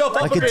 Talk yourself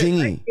up Like a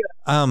dinghy.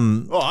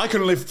 Oh, I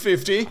can lift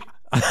 50.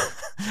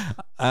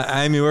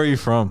 Amy, where are you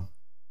from?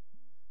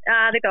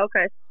 The Gold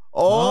Coast.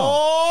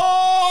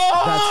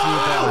 Oh! That's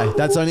nearby.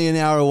 That's only an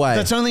hour away.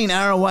 That's only an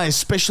hour away,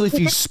 especially if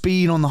you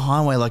speed on the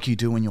highway like you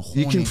do when you're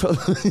horny. you can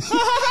probably.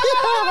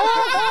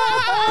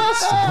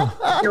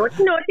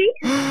 Naughty.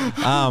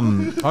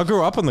 I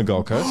grew up on the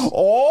Gold Coast.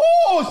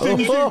 Oh,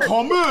 things in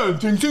common.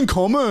 Things in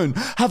common.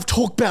 Have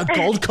talk about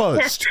Gold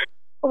Coast.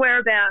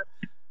 Whereabouts?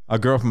 I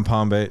grew up in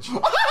Palm Beach.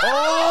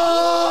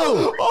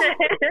 Oh!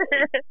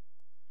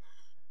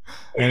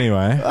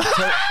 Anyway,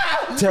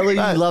 Tell her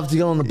you love to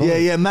go on the boat.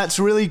 Yeah. Matt's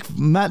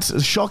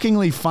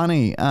shockingly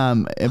funny.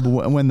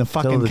 When the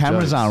fucking the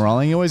cameras jokes. aren't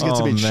rolling, he always gets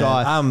a Oh, bit man.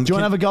 shy. Do you want to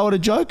have a go at a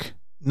joke?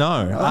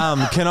 no.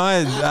 Can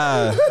I?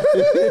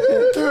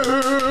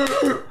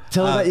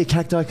 Tell her about your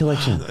cacti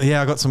collection.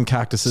 Yeah, I got some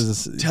cactuses.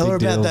 It's a Tell her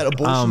big about deal. that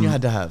abortion you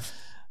had to have.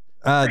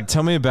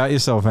 Tell me about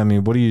yourself, Amy.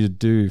 What do you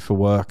do for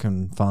work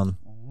and fun?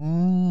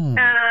 I'm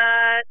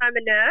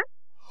a nurse.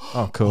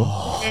 Oh, cool.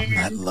 Oh,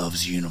 Matt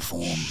loves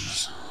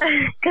uniforms.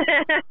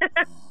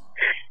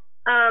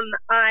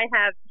 I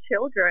have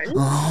children,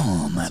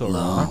 Oh, Matt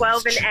loves.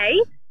 12 and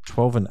 8.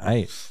 12 and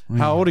 8.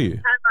 How old are you?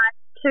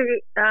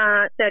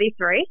 I'm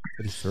 33.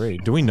 33.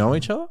 Do we know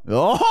each other?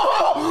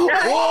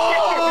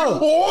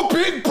 Oh,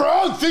 Big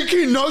Brown think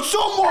he knows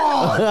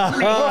someone.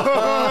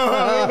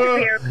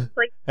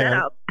 Hang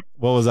on.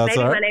 What was that, Maybe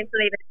my sorry? name's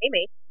not even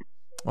Amy.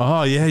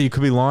 Oh, yeah, you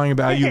could be lying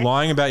about. Are you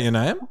lying about your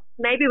name?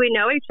 Maybe we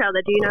know each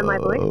other. Do you know my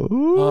voice?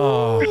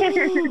 Oh.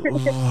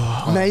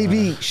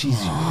 Maybe she's.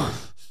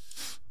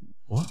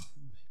 What?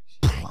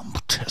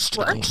 Plump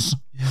testicles.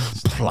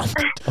 Plump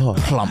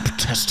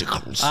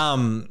testicles.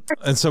 And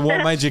so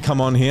what made you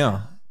come on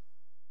here?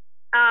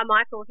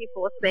 Michael, he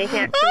forced me. He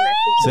actually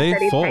messaged me, said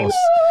See, he force.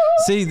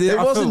 See, It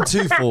wasn't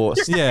too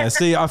forced. Yeah,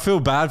 see, I feel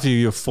bad for you.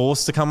 You're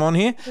forced to come on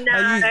here.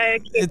 No,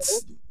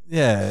 It's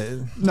yeah.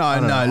 No, I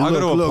don't know. I look,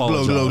 gotta look,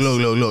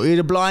 apologise. look. It's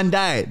a blind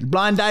date.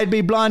 Blind date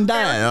be blind date,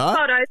 I huh?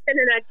 got open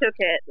and I took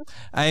it.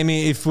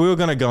 Amy, if we were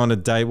going to go on a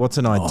date, what's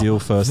an ideal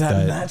first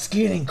date? Matt's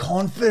getting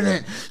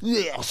confident.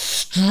 Yeah,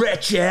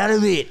 stretch out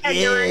of it. And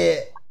Yeah.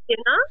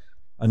 Dinner?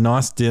 A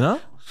nice dinner?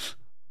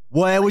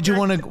 Where would you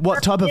want to?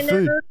 What type of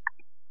food?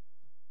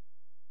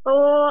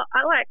 Or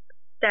I like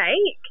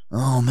steak.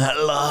 Oh, Matt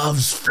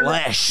loves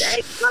flesh.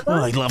 Steak.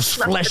 Oh, he loves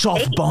Love flesh the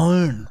off steak.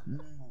 bone.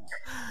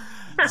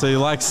 So you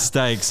like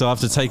steak, so I have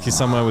to take you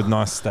somewhere with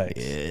nice steak.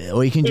 Yeah,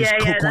 or you can just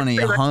cook one at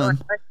your home.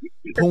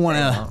 Pull one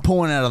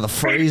out of the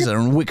freezer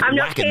and I'm whack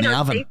not it in keen the on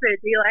oven. seafood.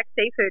 Do you like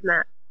seafood,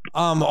 Matt?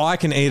 I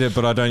can eat it,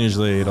 but I don't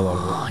usually eat a lot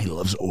of Oh, he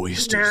loves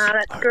oysters. Nah,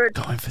 that's good.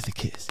 Going for the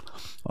kiss.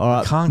 All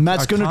right,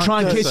 Matt's I going to can't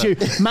try and kiss kiss you.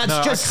 her. Matt's No,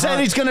 I just said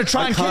can't. he's going to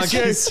try I and can't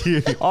kiss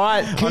you. kiss you. All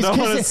right, I don't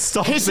wanna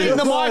stop kissing this.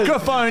 the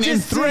microphone in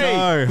 3,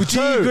 No. 2,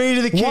 Do you agree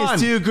to the kiss? 1.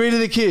 Do you agree to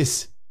the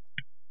kiss?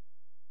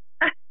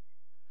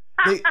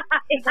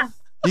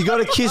 You got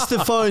to kiss the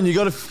phone. You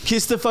got to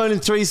kiss the phone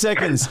in 3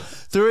 seconds.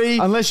 3.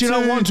 Unless you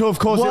don't want to, of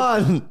course.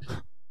 1.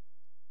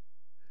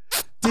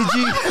 Did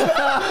you?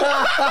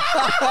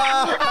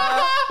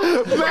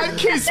 Matt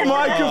kiss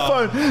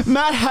microphone.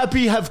 Matt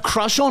happy have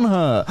crush on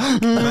her.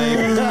 Did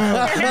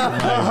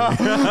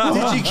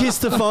you kiss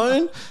the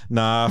phone?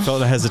 Nah, I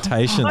felt a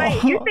hesitation.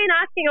 Wait, you've been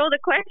asking all the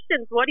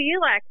questions. What do you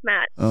like,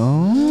 Matt?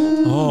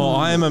 Oh,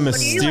 I am a do you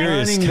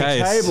mysterious Turning the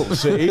case. table,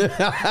 see?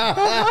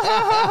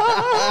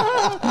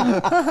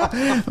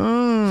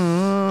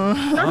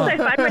 Not so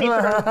fun when you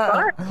put on the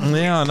spot.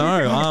 Yeah, I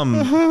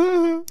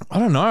know. I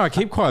don't know. I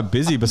keep quite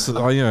busy, but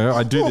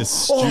I do this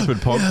stupid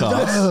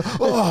podcast.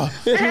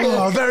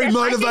 Very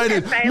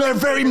motivated. No,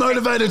 very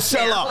motivated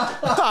seller.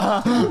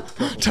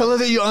 Tell her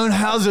that you own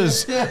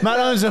houses. Matt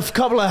owns a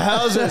couple of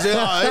houses.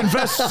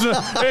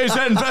 He's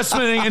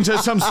investing into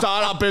some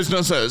startup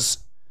businesses.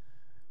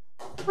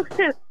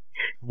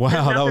 Wow, that was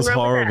nothing wrong with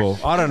horrible.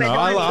 that. I don't know.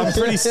 I'm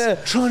pretty.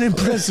 Try and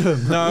impress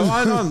him.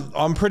 No,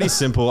 I'm pretty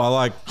simple. I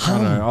like. I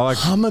don't know. I like.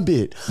 Hum a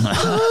bit.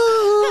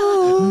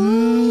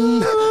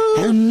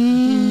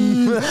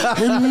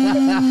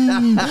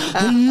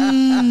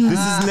 This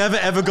is never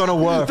ever gonna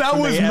work. That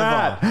for was me, ever.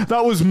 Matt.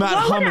 That was Matt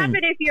What would humming. happen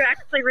if you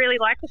actually really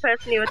liked the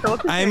person you were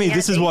talking to? Amy, and you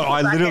this had is what these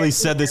I like literally it?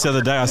 said this the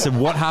other day. I said,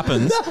 what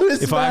happens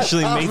was if I Matt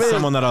actually meet humming.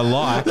 someone that I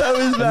like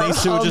and Matt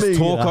these two would just humming.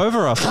 talk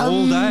over us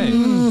all day?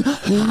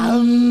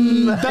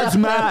 That's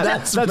Matt.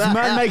 That's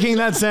Matt making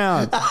that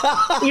sound.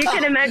 You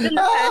can imagine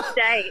the first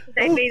date.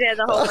 They'd be there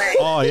the whole way.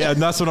 Oh, yeah,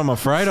 and that's what I'm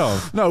afraid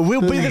of. No,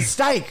 we'll be the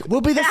steak.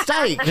 We'll be the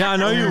steak. Yeah, I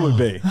know you would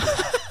be.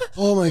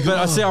 Oh my But god.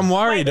 I see, I'm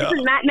worried. Wait,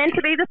 isn't Matt meant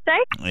to be the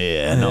steak?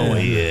 Yeah, no,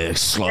 he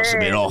slice a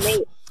bit off.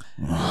 Meat.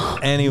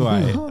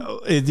 Anyway,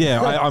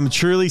 I'm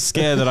truly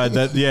scared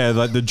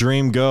that the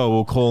dream girl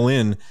will call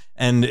in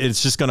and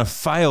it's just going to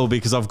fail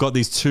because I've got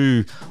these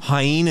two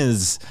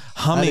hyenas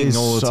humming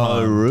all the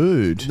time. So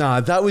rude. Nah,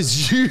 that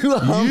was you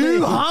humming.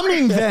 You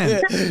humming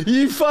then.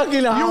 You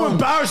fucking hum. You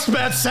embarrassed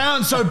about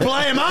sound, so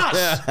blame us.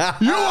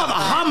 You are the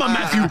hummer,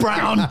 Matthew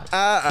Brown.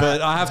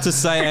 But I have to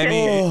say,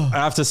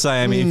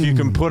 Amy, if you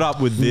can put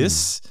up with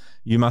this,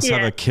 you must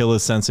have a killer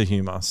sense of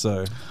humor.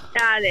 So,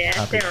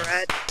 they're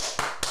right.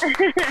 All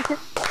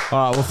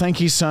right. Well, thank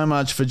you so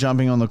much for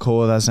jumping on the call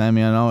with us,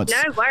 Amy. I know it's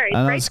No worries.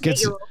 I know Great it to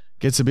meet you all.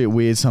 gets a bit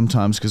weird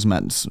sometimes because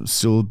Matt's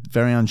still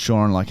very unsure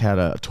on like how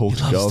to talk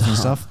to girls and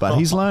stuff. But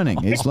he's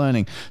learning. He's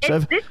learning. So,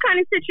 It's this kind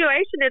of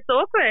situation. It's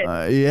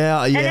awkward.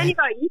 yeah. And then you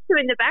got used to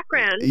in the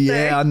background.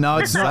 Yeah, so. no,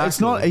 it's not. It's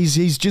not.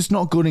 He's just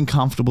not good in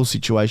comfortable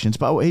situations,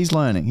 but he's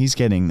learning. He's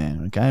getting there.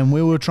 Okay, and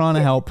we were trying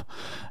to help.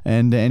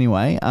 And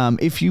anyway,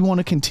 if you want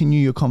to continue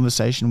your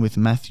conversation with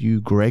Matthew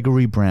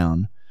Gregory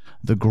Brown,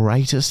 the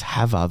greatest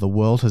haver the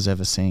world has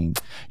ever seen,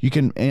 you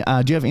can. Do you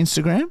have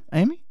Instagram,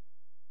 Amy?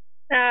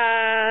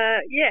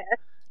 Yeah.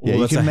 Yeah,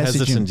 that's you can a message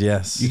him. hesitant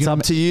yes. It's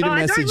up to you to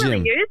I message don't really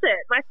him. use it.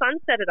 My son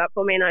set it up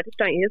for me and I just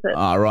don't use it.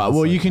 All right.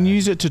 Well, you can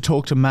use it to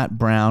talk to Matt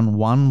Brown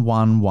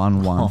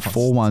 1111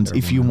 4 ones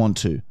if you want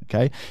to.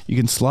 Okay, you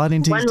can slide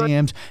into his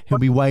DMs. He'll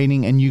be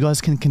waiting, and you guys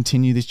can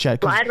continue this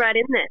chat. Slide right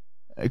in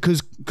there.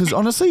 Because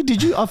honestly,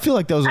 I feel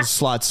like there was a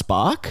slight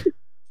spark.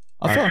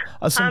 I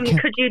felt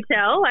could you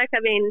tell? Like, I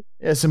mean,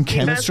 some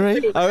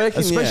chemistry. I reckon,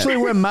 Especially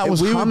when Matt was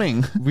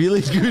humming.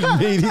 Really good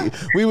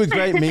we were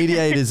great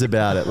mediators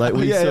about it. Like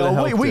we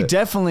we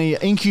definitely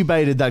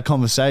incubated that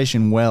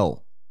conversation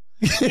well.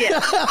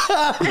 Yeah.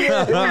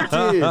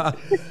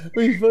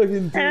 We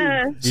fucking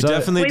did. You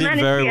definitely we did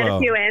managed very to get well. a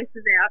few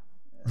answers out.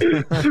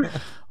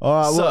 All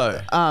right.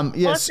 Well,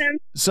 yes. Awesome.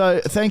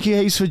 So thank you,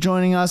 Heath, for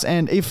joining us.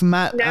 And if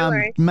Matt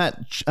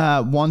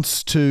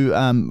wants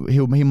to,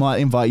 he might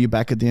invite you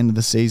back at the end of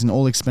the season.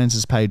 All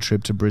expenses paid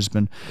trip to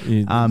Brisbane.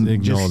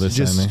 Ignore this,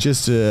 Amy.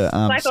 Just to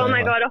Like, oh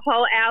my God, a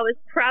whole hour's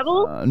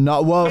travel?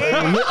 no. Well,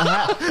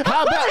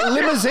 how about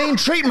limousine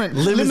treatment?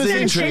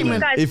 Limousine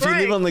treatment. guys If you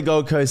live broke. on the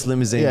Gold Coast,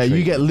 limousine treatment.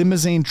 you get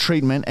limousine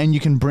treatment, and you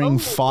can bring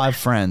 5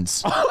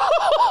 friends.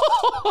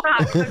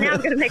 So now I'm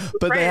going to make some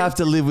But they friends. have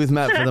to live with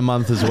Matt for the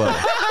month as well.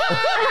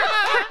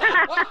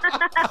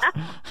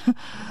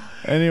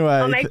 Anyway,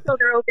 I'll make sure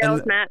they're all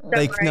girls, Matt. Don't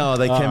worry.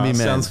 They can be men.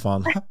 Sounds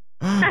fun.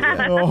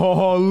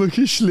 oh, look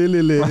at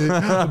Schlilly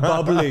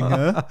bubbling,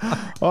 huh?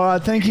 All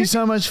right, thank you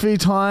so much for your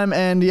time,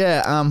 and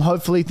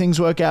hopefully things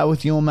work out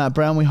with you and Matt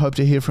Brown. We hope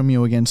to hear from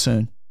you again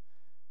soon.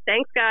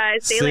 Thanks,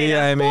 guys. See you See later.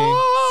 ya, Amy.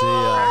 See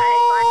ya.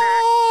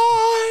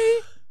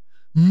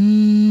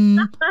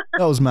 Bye. Bye,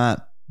 That was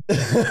Matt.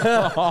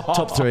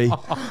 Top 3.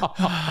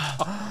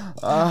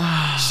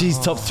 She's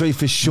top 3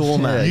 for sure,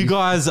 man. You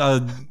guys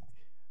are.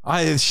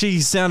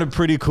 She sounded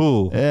pretty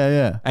cool.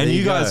 Yeah. And There you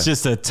you guys go.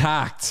 just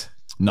attacked.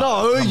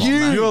 No,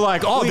 You were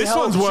like, oh, We this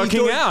helped. one's She working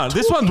thought- out.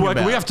 This one's working.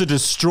 about We have to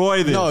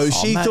destroy this. No,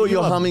 she Matt, thought you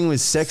your are humming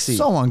was sexy.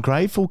 So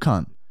ungrateful,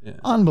 cunt.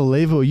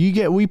 Unbelievable.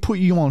 We put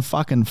you on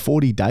fucking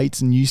 40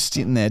 dates and you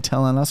sitting there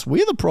telling us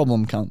we're the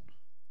problem, cunt.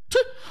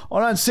 I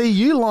don't see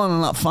you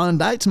lining up phone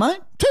dates, mate.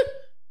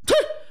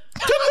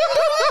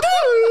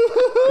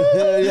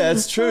 Yeah,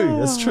 it's true.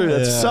 That's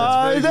true.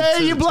 So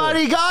there you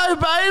bloody go,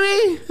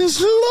 baby.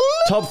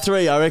 Top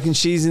 3. I reckon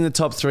she's in the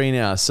top 3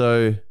 now.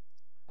 So,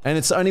 and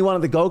it's only one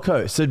at the Gold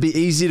Coast. So it'd be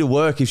easy to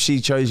work if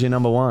she chose your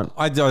number 1.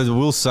 I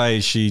will say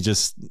she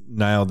just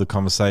nailed the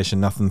conversation.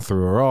 Nothing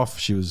threw her off.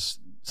 She was.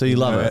 So you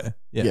love her.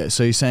 Yeah,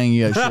 so you're saying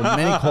you have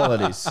many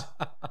qualities,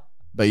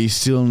 but you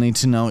still need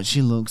to know what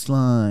she looks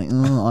like.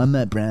 Oh, I'm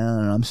Matt Brown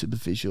and I'm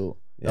superficial.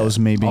 That was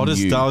me being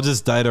I'll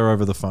just date her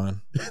over the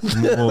phone.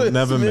 We'll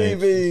never Me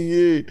meet. being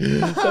you.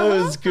 That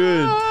was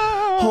good.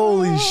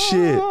 Holy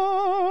shit.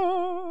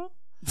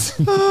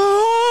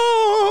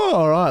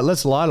 All right,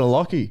 let's lie to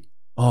Lockie.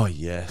 Oh,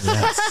 yes.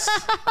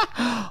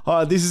 All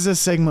right, this is a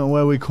segment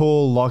where we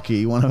call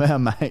Lockie, one of our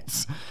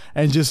mates,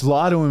 and just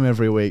lie to him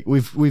every week.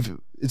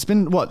 It's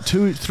been what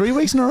 2-3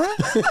 weeks in a row.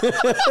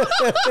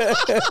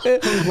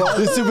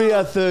 This will be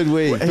our 3rd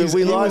week. But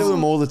we lie to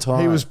him all the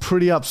time. He was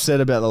pretty upset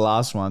about the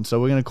last one, so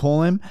we're gonna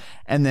call him,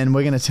 and then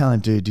we're gonna tell him,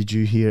 dude, did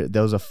you hear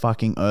there was a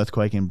fucking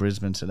earthquake in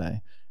Brisbane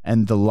today?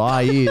 And the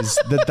lie is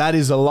that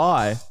is a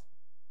lie.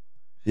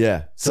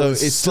 Yeah. So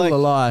it's still like a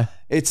lie.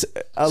 It's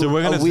a, So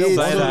we're going a to weird say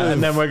sort that, of-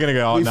 and then we're going to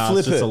go, oh, we no, flip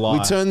it's just it. a lie.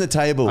 We turn the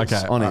tables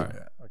Okay, on all it. right,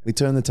 okay. We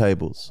turn the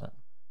tables.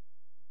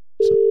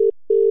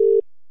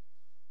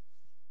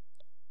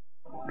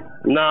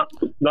 No,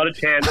 not a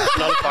chance.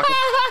 Not a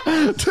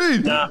fucking.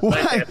 Dude, Nah,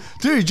 wait,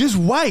 dude, just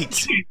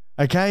wait.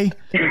 Okay.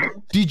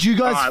 Did you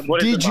guys? All right,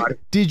 what is it, Marty?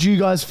 Did you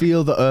guys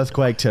feel the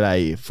earthquake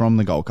today from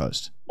the Gold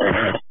Coast?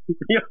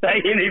 You're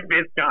taking his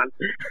piss,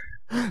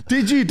 gun.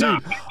 Did you,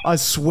 dude? I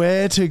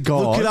swear to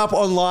God. Look it up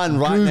online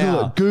right Google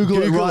now. it.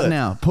 Google it right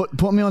now.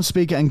 Put me on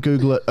speaker and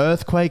Google it.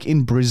 Earthquake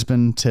in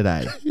Brisbane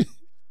today.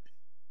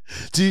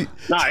 No,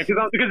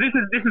 because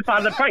this is part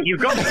of the prank.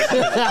 You've got it.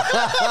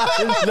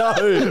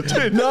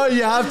 No,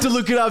 you have to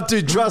look it up,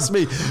 dude. Trust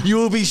me, you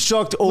will be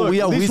shocked. Oh,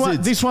 we are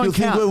wizards. This won't You'll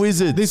count. think we're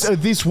wizards.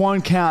 This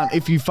won't count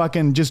if you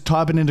fucking just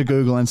type it into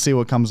Google and see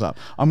what comes up.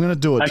 I'm gonna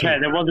do it. Okay,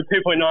 too. there was a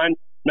 2.9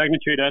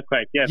 magnitude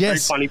earthquake. Yeah,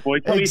 Yes. very funny,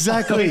 boys.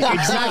 Exactly.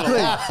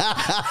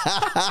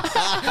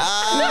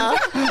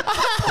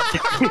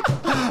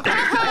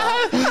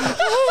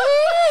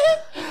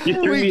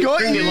 We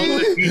got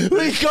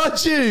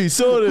you.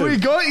 Sort of. We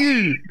got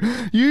you.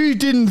 You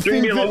didn't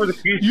String me think along with that,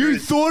 the future. you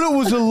thought it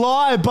was a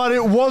lie, but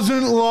it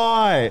wasn't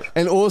lie.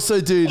 And also,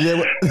 dude,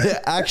 there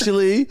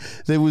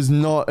was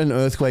not an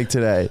earthquake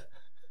today.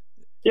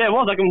 Yeah, it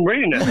was. Like, I'm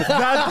reading it.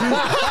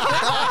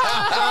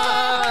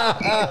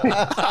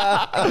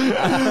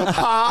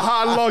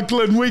 Ha,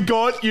 Lachlan, we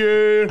got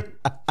you.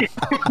 We did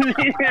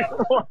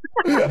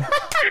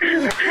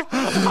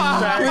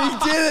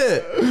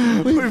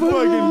it. We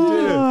fucking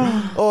did it.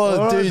 Oh, All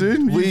right,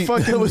 dude,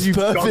 that was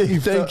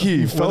perfect. Thank you.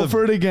 You fell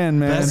for it again,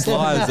 man. Best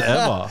lies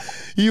ever.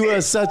 You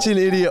were such an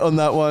idiot on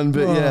that one,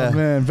 but yeah.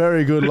 Man,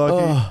 very good,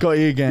 Lockie. Got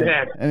you again.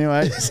 Yeah.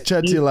 Anyway,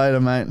 chat to you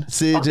later, mate.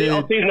 See you, I'll see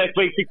dude. you next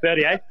week,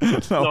 6:30, eh?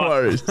 No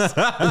worries. He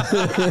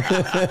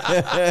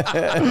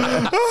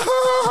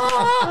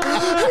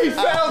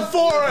fell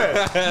for it.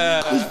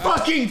 He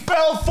fucking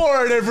fell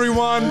for it,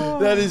 everyone.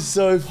 That is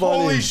so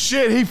funny. Holy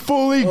shit, he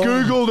fully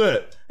Googled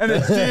it. And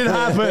it did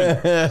happen.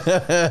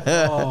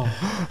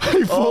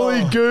 He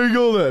fully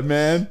Googled it,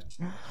 man.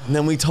 And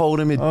then we told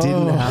him it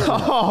didn't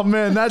happen. Oh,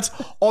 man, that's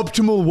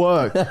optimal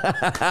work. Yeah.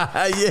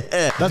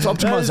 That's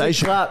optimization. That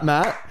is a clap,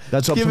 Matt.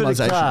 That's Give it a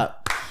optimization.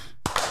 clap.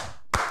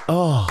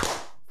 Oh,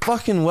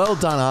 fucking well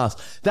done,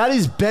 us. That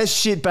is best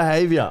shit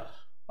behavior.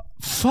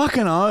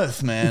 Fucking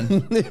oath,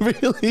 man. It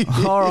really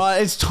is. All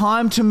right, it's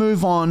time to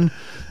move on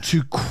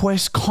to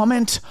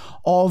comment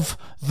of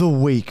the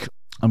week.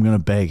 I'm going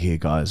to beg here,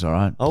 guys, all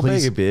right? I'll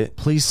beg a bit.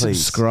 Please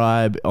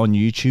subscribe on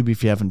YouTube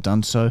if you haven't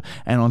done so.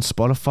 And on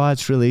Spotify,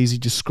 it's really easy.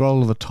 Just scroll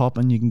to the top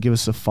and you can give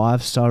us a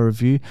 5-star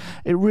review.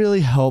 It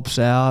really helps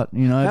out,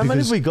 you know. How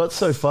many have we got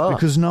so far?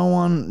 Because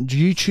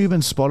YouTube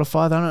and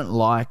Spotify, they don't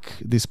like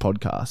this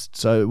podcast.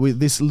 So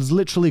this has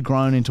literally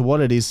grown into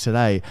what it is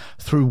today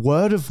through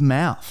word of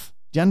mouth.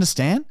 Do you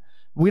understand?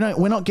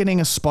 We're not getting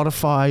a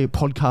Spotify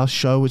podcast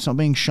show. It's not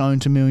being shown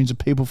to millions of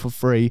people for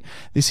free.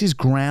 This is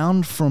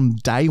ground from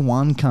day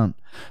one, cunt.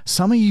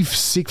 Some of you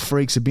sick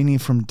freaks have been here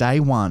from day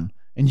one.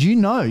 And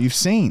you've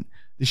seen.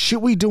 The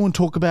shit we do and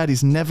talk about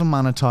is never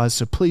monetized.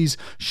 So please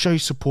show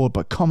support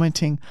by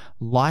commenting,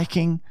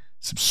 liking,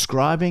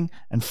 subscribing,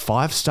 and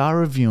 5-star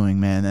reviewing,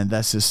 man. And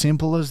that's as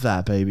simple as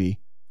that, baby.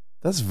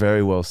 That's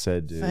very well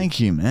said, dude. Thank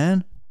you,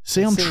 man.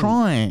 See, I'm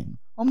trying.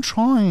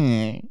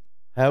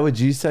 How would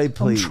you say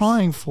please? I'm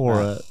trying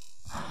for it.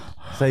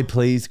 Say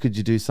please, could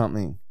you do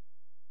something?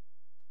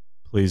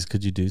 Please,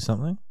 could you do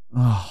something?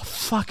 Oh,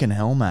 fucking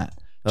hell, Matt.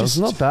 That's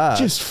not bad.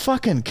 Just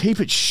fucking keep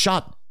it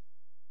shut.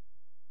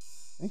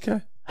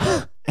 Okay.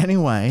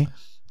 Anyway,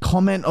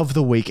 comment of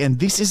the week. And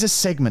this is a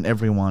segment,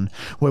 everyone,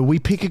 where we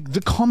pick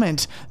the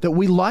comment that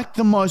we liked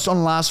the most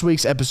on last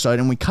week's episode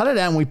and we cut it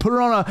out and we put it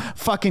on a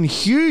fucking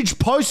huge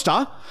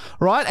poster,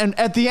 right? And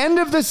at the end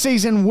of the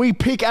season, we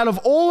pick out of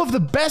all of the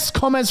best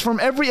comments from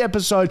every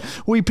episode,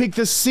 we pick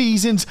the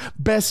season's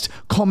best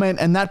comment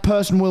and that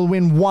person will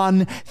win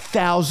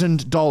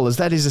 $1,000.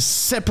 That is a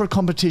separate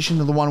competition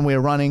to the one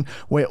we're running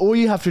where all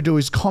you have to do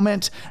is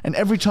comment and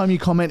every time you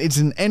comment, it's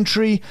an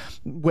entry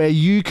where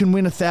you can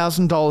win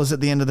 $1,000 at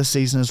the end of the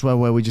season as well,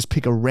 where we just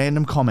pick a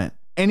random comment,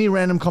 any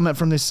random comment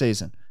from this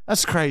season.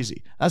 That's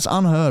crazy. That's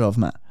unheard of,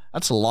 Matt.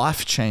 That's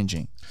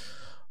life-changing.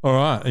 All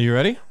right. Are you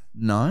ready?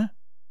 No?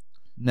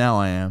 Now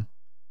I am.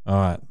 All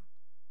right.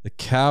 The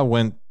cow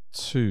went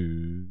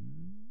to...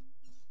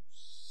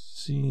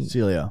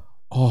 Celia.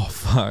 Oh,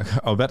 fuck.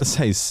 I was about to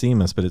say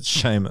Seamus, but it's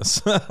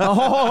Seamus.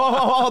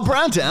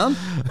 Browntown.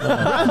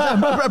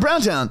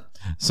 Browntown.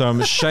 So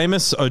I'm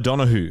Seamus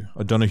O'Donoghue.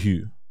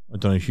 O'Donoghue?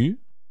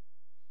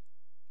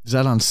 Is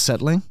that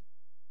unsettling?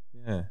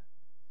 Yeah.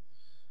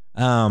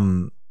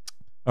 All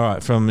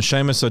right. From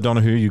Seamus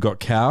O'Donoghue, you got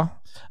cow.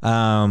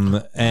 And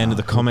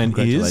the comment is...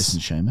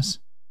 Congratulations, Seamus.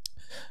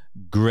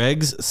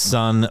 Greg's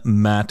son,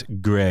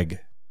 Matt Greg.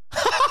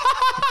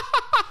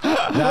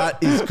 That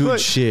is good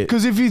shit.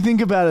 Because if you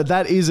think about it,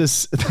 that is a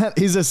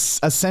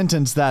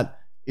sentence that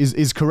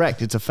is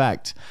correct. It's a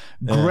fact.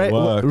 It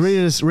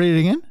works. Read it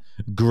again.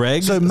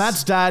 Greg's So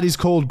Matt's dad is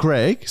called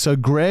Greg. So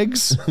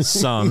Greg's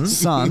son,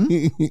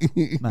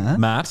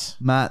 Matt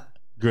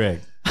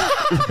Greg.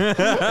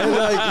 And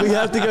like, we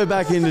have to go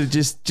back into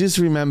just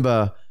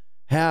remember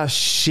how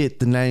shit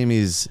the name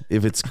is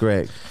if it's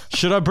Greg.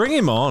 Should I bring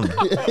him on?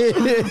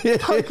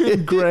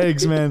 Fucking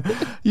Greg's, man.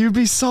 You'd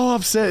be so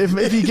upset if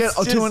you get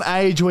to an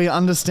age where you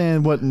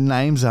understand what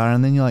names are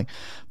and then you're like,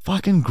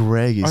 fucking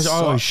Greg is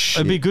so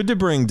shit. It'd be good to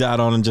bring Dad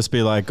on and just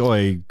be like,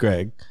 oi,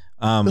 Greg.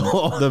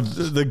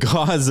 The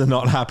guys are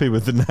not happy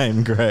with the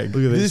name Greg.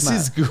 Look at This Matt.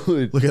 is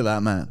good. Look at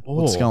that, man.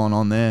 What's going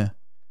on there?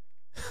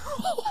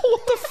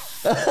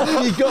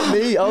 You got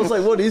me. I was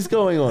like, what is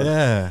going on?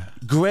 Yeah.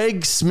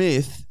 Greg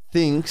Smith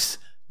thinks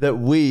that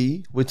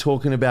we were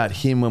talking about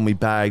him when we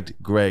bagged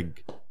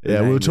Greg.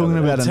 Yeah, we were talking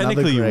about another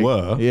Technically you Greg.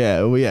 were.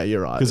 Yeah, well, yeah,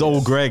 you're right. Because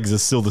all Gregs are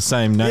still the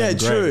same name. Yeah, Greg.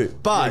 true.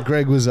 But Yeah,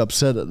 Greg was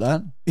upset at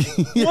that.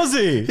 Was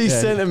he? he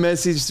sent a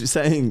message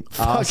saying,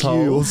 Fuck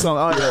you or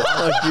something.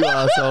 Fuck you,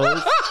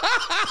 assholes.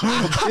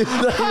 He's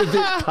like a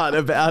bit cut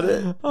about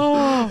it.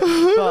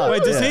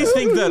 Wait, does he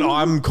think that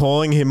I'm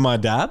calling him my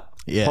dad?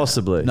 Yeah.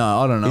 Possibly. No,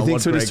 I don't know. He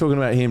thinks what we're Greg, just talking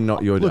about him,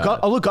 not your Look, dad.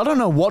 I don't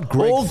know what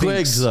Greg All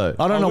thinks. Gregs, though.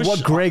 I don't I know wish-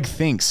 what Greg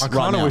thinks I right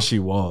kind of now. wish he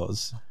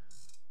was.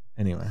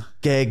 Anyway,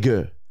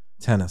 Geg.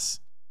 tennis.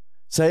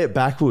 Say it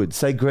backwards.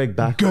 Say Greg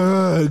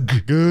backwards.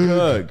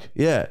 Gerg.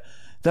 Yeah.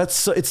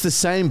 It's the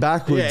same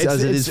backwards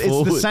as it is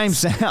forwards. It's the same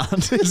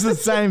sound. It's the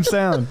same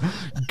sound.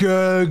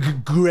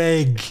 Gerg,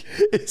 Greg.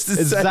 It's the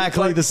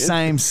Exactly same the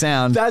same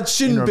sound. That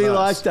shouldn't in be reverse.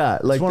 like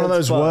that. Like It's one of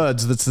that's those fine.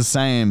 words that's the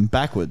same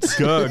backwards.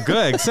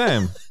 Greg,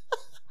 Sam.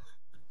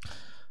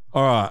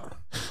 All right.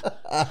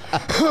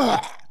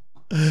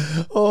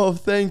 Oh,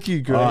 thank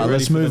you, Greg. All right, ready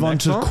let's for the move on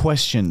next to one?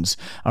 questions.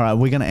 All right,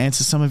 we're going to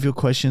answer some of your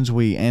questions.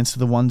 We answer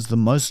the ones the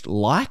most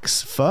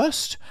likes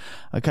first.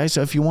 Okay,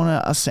 so if you want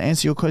us to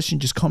answer your question,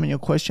 just comment your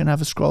question, have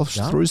a scroll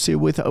through, see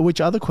which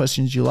other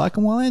questions you like,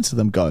 and we'll answer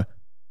them. Go.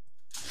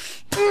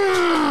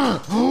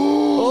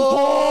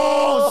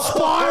 Oh,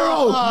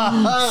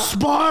 spiral!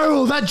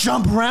 Spiral! That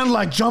jump around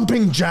like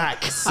jumping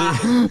jack.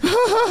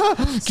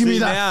 Give me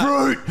that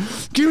fruit!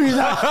 Give me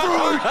that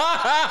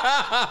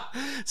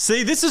fruit!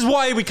 See, this is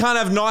why we can't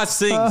have nice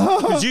things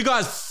because you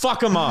guys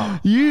fuck them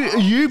up.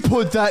 You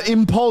put that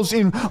impulse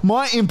in.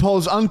 My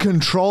impulse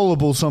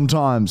uncontrollable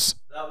sometimes.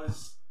 It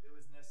was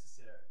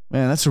necessary.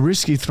 Man, that's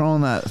risky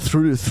throwing that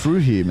through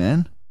here,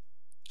 man.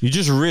 You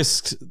just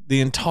risked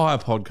the entire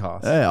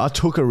podcast. Yeah, I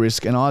took a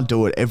risk and I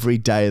do it every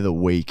day of the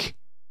week.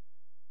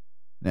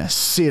 Now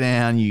sit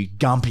down, you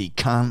gumpy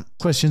cunt.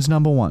 Questions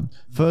number 1.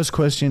 First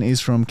question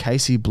is from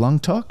Casey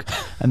Bluntock,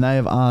 and they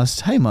have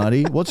asked, "Hey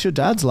Marty, what's your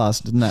dad's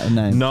last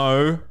name?"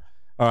 No.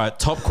 All right.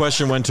 Top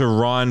question went to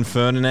Ryan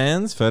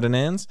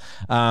Ferdinands.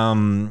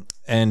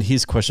 And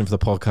his question for the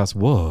podcast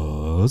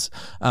was,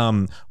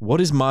 what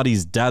is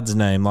Marty's dad's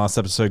name? Last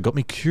episode got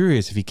me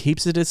curious. If he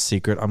keeps it a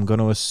secret, I'm going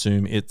to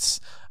assume it's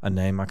a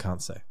name I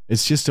can't say.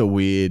 It's just a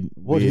weird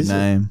is it?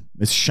 name.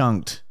 It's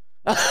Shunked.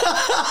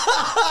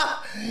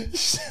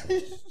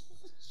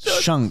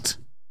 Shunked.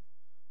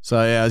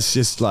 So yeah, it's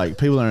just like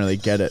people don't really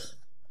get it,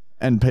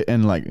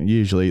 and like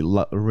usually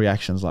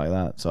reactions like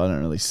that. So I don't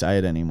really say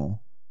it anymore,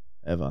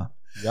 ever.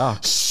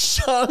 Yuck.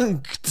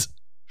 Chunked.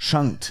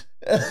 Shunked.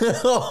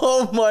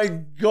 Oh my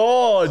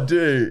God,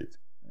 dude.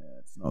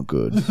 It's not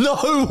good.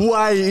 No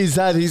way is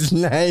that his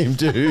name,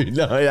 dude.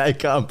 No, that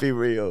can't be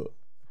real.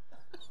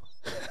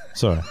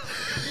 Sorry.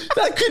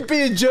 That could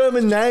be a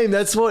German name.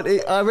 That's what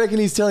I reckon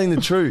he's telling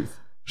the truth.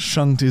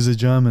 Shunked is a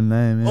German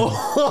name. Yeah.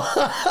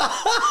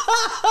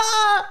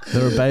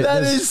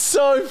 That is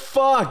so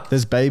fucked.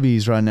 There's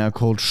babies right now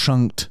called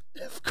Shunked.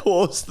 Of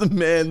course, the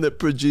man that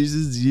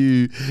produces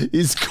you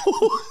is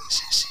called.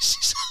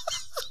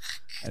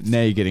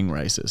 Now you're getting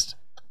racist.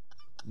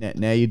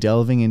 Now you're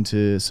delving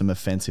into some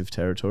offensive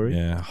territory.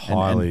 Yeah, And-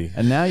 highly.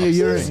 And now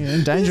you're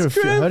in danger of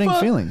hurting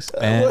feelings.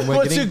 And we're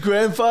What's getting- your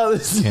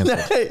grandfather's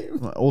Cancelled.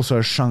 name? Also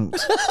Shunked.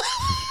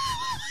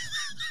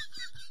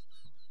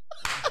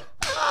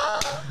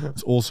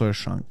 It's also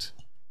Shunked.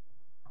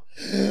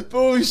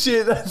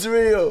 Bullshit, that's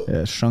real.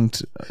 Yeah,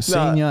 Shunked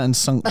Senior and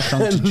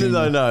Shunked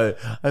Junior. No.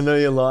 I know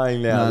you're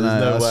lying now. No,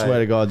 There's no I way. swear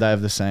to God, they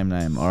have the same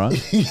name. All right.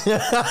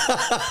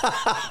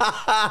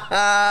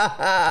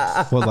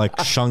 What, like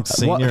Shunk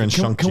Senior What- and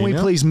Shunk can Junior?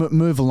 we please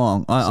move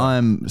along? I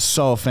am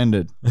so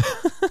offended.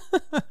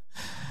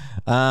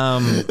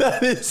 That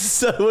is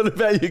so. What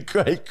about your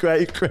great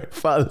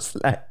grandfather's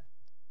name?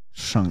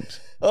 Shunked.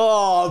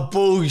 Oh,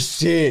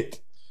 bullshit.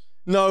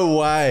 No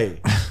way.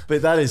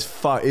 But that is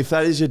fuck. If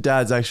that is your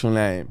dad's actual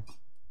name,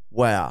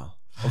 wow.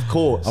 Of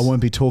course. I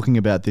won't be talking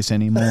about this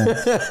anymore.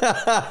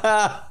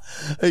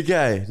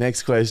 Okay,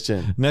 next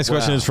question. Next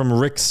question is from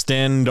Rick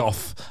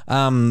Standoff.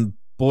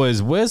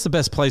 Boys, where's the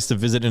best place to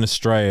visit in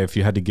Australia if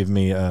you had to give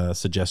me a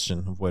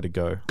suggestion of where to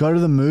go? Go to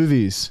the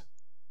movies.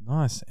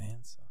 Nice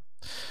answer.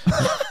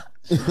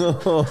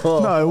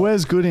 No,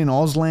 where's good in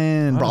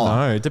Auslan? I don't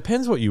know. It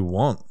depends what you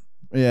want.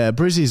 Yeah,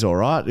 Brizzy's all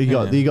right. You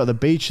got the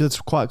beach that's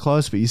quite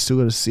close, but you still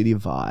got a city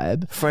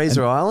vibe.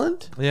 Fraser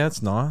Island? Yeah,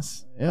 it's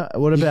nice. Yeah.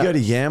 What You about go to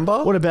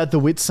Yamba? what about the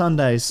Whit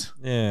Sundays?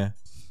 Yeah.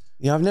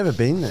 Yeah, I've never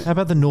been there. How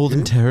about the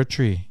Northern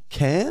Territory?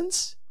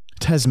 Cairns?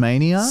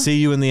 Tasmania, See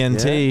you in the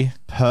NT. Yeah.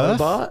 Perth,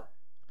 Hobart?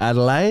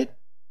 Adelaide,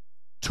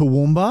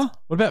 Toowoomba,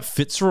 What about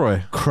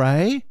Fitzroy?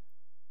 Cray,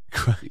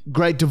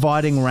 Great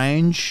Dividing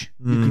Range.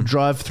 You could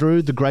drive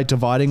through the Great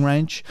Dividing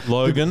Range.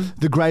 Logan?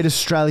 The Great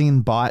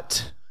Australian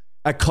Bight,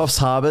 At Coffs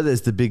Harbour,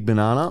 there's the Big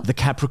Banana. the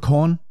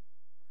Capricorn,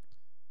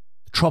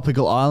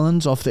 tropical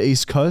islands off the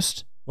east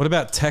coast. What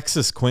about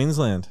Texas,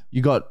 Queensland?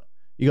 You got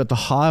the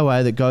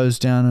highway that goes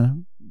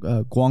down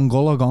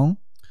Guangolagong.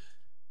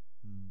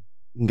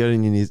 You can go to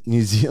New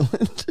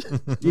Zealand.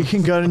 You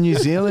can go to New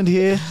Zealand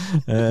here.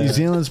 New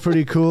Zealand's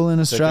pretty cool in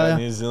Australia.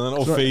 New Zealand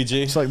or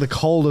Fiji. It's like the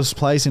coldest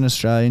place in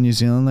Australia, New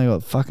Zealand. They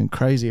got fucking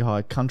crazy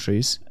high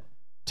countries.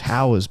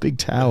 Towers, big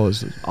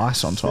towers,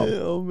 ice on top.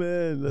 Oh,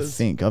 man. I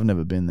think. I've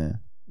never been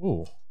there.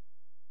 Ooh.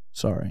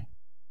 Sorry.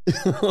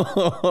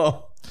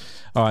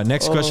 All right,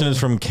 next question is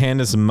from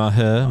Candace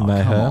Maher. Come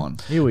on.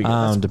 Here we go.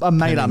 That's a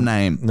made-up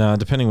name. No,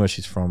 depending where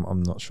she's from,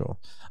 I'm not sure.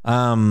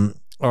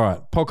 All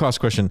right, podcast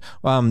question.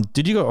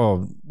 Did you go?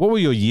 Oh, what were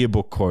your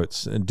yearbook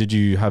quotes? Did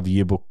you have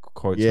yearbook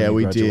quotes? Yeah, when you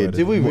we graduated? did.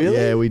 Did we really?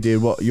 Yeah, we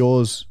did. What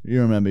yours?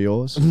 You remember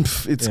yours?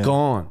 It's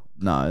gone.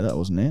 No, that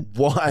wasn't it.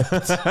 What?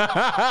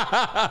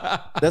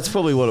 That's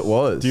probably what it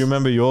was. Do you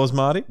remember yours,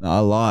 Marty? No, I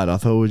lied. I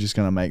thought we were just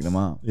gonna make them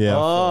up. Yeah.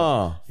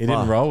 Oh, He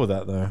didn't roll with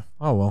that though.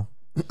 Oh well.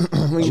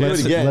 We can do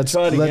it again. Let's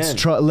Try it let's again.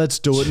 try. Let's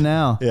do it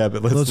now. Yeah,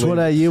 but let's leave, what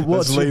our year.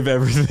 let's leave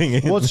everything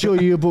in. What's your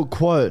yearbook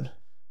quote?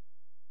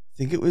 I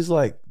think it was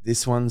like,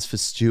 this one's for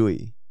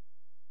Stewie,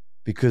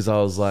 because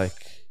I was like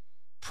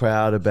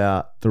proud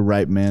about. The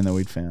rape man that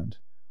we'd found.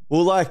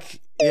 Well,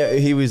 like, yeah,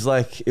 he was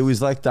like, it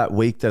was like that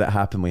week that it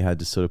happened, we had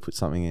to sort of put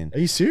something in. Are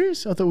you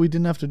serious? I thought we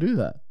didn't have to do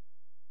that.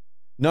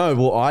 No,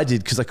 well, I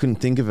did, because I couldn't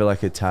think of it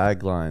like a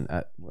tagline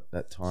at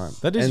that time.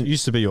 That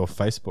used to be your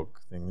Facebook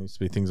thing. There used to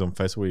be things on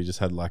Facebook where you just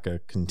had like a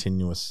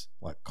continuous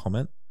like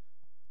comment.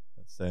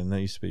 And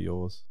that used to be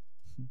yours.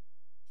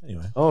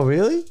 Anyway. Oh,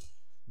 really?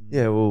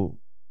 Yeah, well,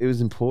 it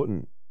was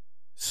important.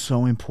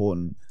 So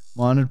important.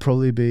 Mine would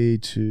probably be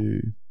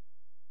to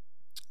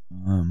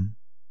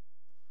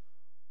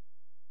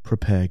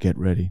prepare, get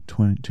ready.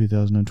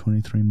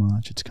 2023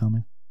 March, it's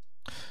coming.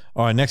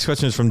 All right, next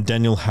question is from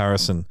Daniel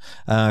Harrison.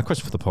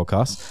 Question for the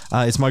podcast.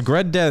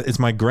 It's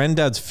my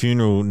granddad's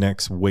funeral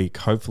next week.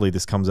 Hopefully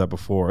this comes out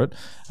before it.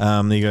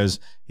 He goes,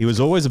 he was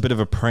always a bit of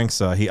a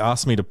prankster. He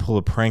asked me to pull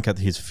a prank at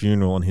his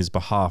funeral on his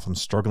behalf. I'm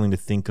struggling to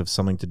think of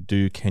something to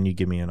do. Can you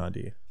give me an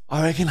idea?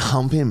 I reckon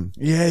hump him.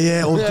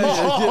 Yeah. Or yeah,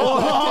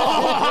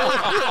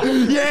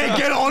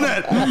 get on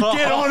it.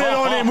 Get on it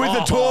on him with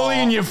the tally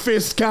in your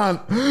fist, cunt.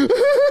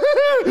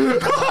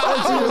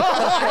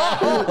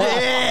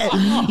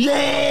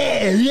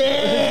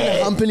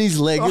 Yeah. Humping his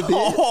leg a bit.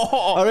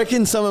 I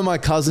reckon some of my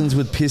cousins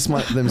would piss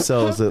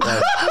themselves at, like,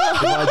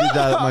 if I did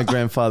that at my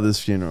grandfather's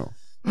funeral.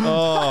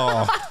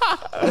 Oh,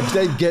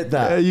 They'd get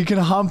that. You can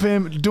hump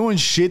him. Doing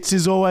shits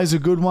is always a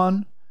good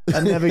one.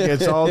 That never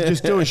gets old.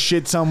 Just do a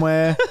shit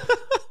somewhere.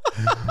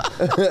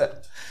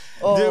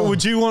 Dude,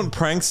 would you want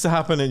pranks to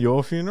happen at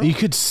your funeral? You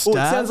could stab.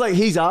 Well, it sounds like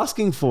he's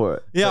asking for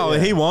it. Yeah, well,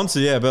 he wants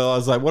it, yeah. But I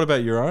was like, what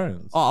about your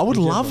own? Oh, I would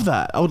love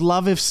that. I would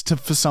love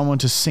for someone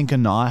to sink a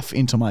knife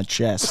into my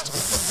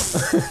chest.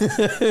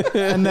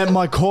 And then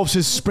my corpse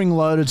is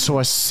spring-loaded, so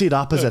I sit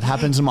up as it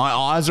happens and my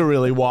eyes are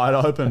really wide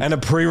open. And a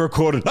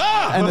pre-recorded...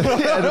 And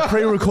a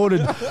pre-recorded,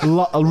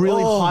 a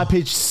really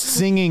high-pitched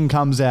singing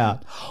comes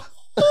out.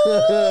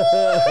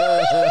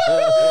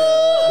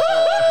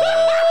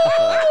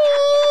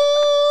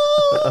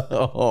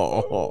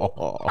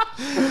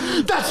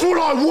 That's what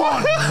I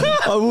want.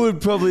 I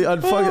would probably,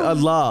 I'd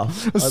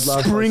laugh. A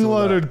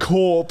spring-loaded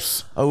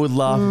corpse. I would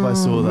laugh if I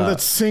saw that.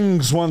 That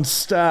sings once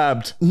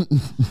stabbed. Anyway,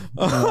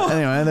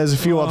 there's a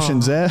few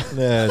options there.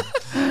 Yeah.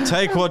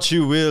 Take what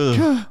you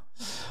will.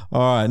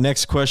 All right,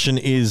 next question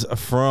is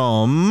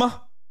from...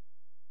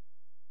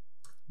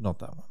 Not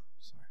that one.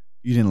 Sorry.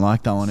 You didn't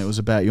like that one. It was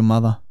about your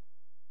mother.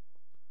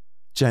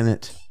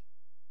 Janet.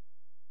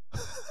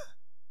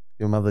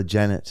 Your mother,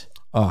 Janet.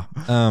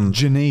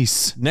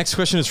 Janice. Next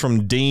question is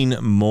from Dean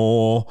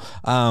Moore.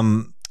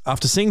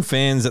 After seeing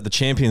fans at the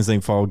Champions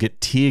League final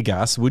get tear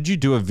gas, would you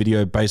do a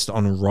video based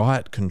on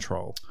riot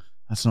control?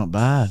 That's not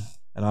bad.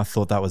 And I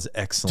thought that was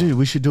excellent. Dude,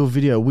 we should do a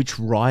video. Which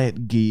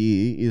riot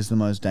gear is the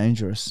most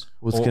dangerous?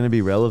 Well, it's going to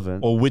be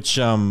relevant. Or which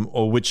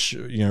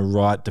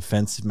riot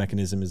defensive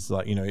mechanism is,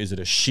 like, is it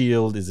a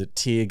shield? Is it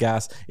tear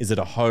gas? Is it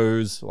a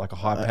hose? Like a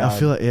high power? I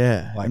feel like,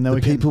 yeah. Like and then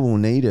the people will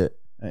need it.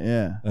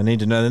 Yeah. They need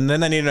to know. And then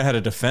they need to know how to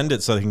defend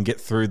it so they can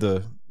get through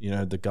the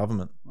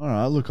government. All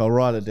right, look, I'll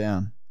write it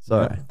down.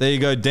 Sorry. There you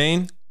go,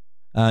 Dean.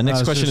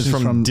 Next question is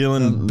from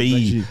Dylan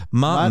B.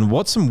 Martin,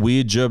 what's some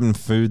weird German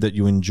food that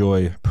you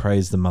enjoy?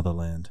 Praise the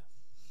motherland.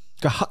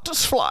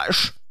 Gehacktes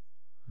Fleisch.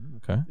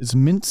 Okay. It's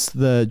mince.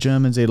 The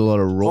Germans eat a lot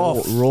of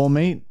raw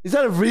meat. Is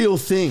that a real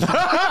thing? You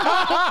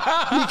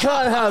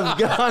can't have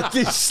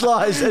gehacktes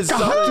slice as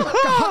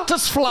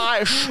Gehacktes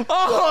Fleisch.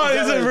 Oh,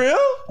 is it real?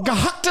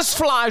 Gehacktes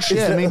Fleisch.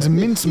 Yeah, it means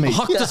mince meat.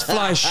 Hacktes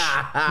Fleisch.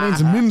 It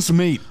means mince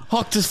meat.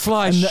 Hacktes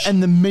Fleisch.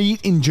 And the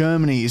meat in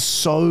Germany is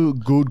so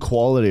good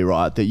quality,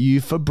 right,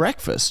 that for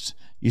breakfast,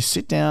 you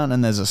sit down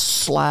and there's a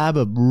slab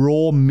of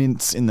raw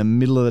mince in the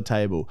middle of the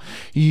table.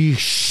 You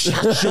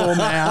shut your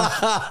mouth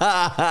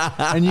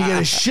and you get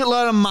a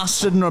shitload of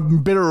mustard and a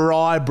bit of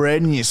rye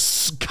bread and you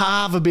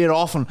carve a bit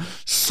off and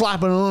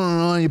slap it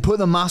on and you put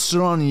the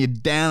mustard on and you're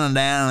down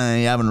and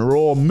you're having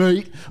raw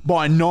meat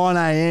by 9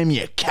 a.m.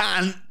 You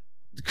can't.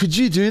 Could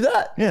you do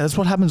that? Yeah, that's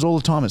what happens all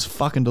the time. It's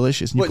fucking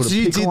delicious. And So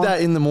you did that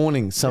in the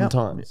morning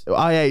sometimes? Yep.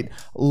 I ate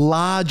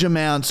large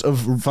amounts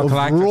of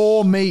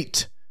raw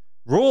meat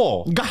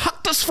Raw.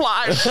 Gehacktes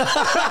Fleisch.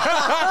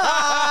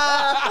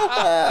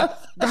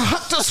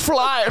 Gehacktes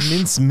Fleisch.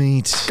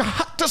 Mincemeat.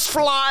 Gehacktes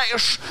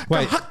Fleisch.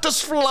 Wait.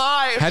 Gehacktes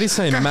Fleisch. How do you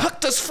say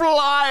Gehacktes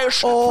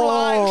Fleisch.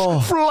 Oh.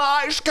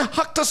 Fleisch.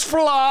 Gehacktes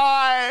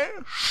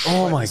Fleisch.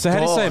 Oh my So how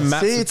god! do you say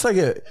Matt's- See, it's like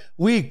a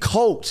weird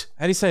cult.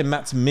 How do you say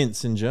Matt's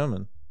mince in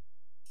German?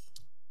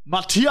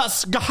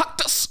 Matthias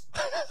Gehacktes.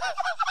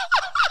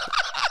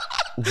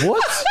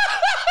 What?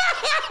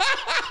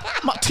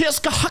 Matthias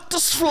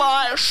Gehacktes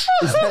Fleisch.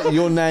 Is that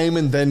your name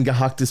and then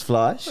gehacktes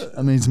Fleisch?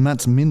 I mean, it's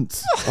Matt's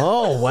mince.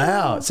 Oh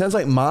wow! It sounds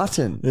like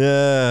Martin.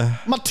 Yeah.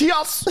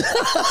 Matthias.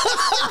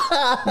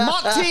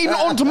 Martin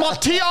und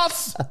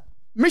Matthias.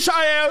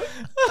 Michael,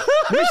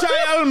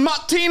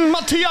 Martin,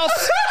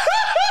 Matthias.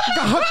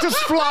 Gehacktes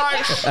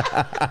Fleisch.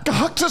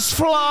 Gehacktes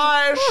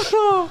Fleisch.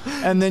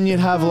 And then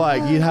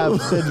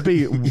there'd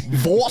be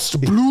Wurst,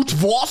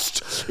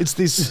 Blutwurst. It's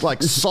this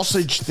like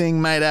sausage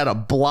thing made out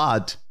of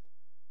blood.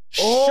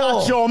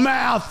 Shut your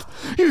mouth!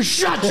 You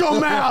shut your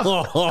mouth!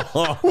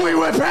 We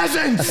were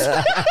peasants!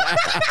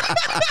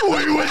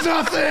 We were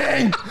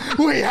nothing!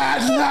 We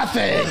had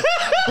nothing!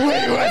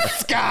 We were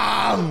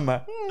scum!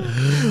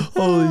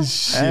 Holy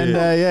shit! And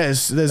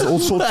yes, there's all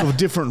sorts of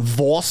different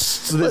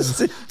wursts.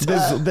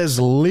 There's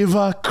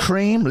liver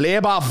cream,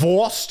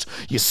 Leberwurst.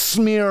 You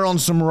smear it on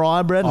some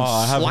rye bread and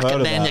I have sluck heard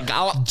it of down that. your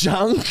gullet.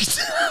 Junked.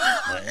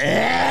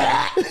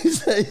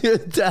 Is that your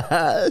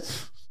dad?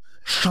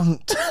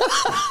 Schunked.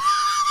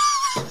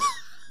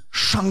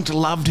 Schunked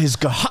loved his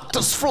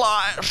gehacktes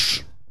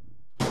Fleisch.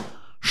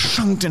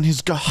 Schunked in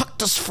his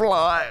gehacktes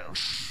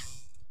Fleisch.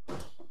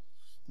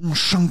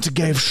 Schunked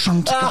gave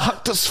Schunked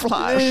gehacktes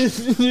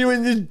Fleisch. You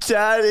and your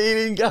dad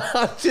eating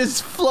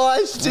gehacktes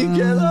Fleisch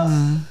together.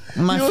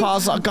 My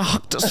father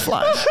gehacktes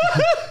Fleisch.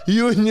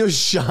 You and your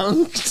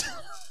shunked.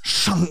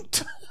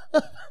 Schunked.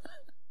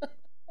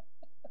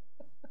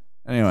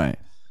 Anyway,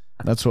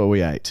 that's what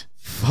we ate.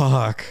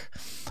 Fuck.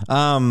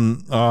 All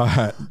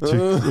right.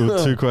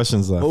 Two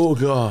questions left. Oh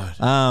god.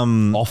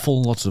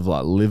 Offal, lots of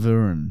like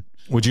liver and.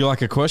 Would you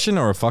like a question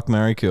or a fuck,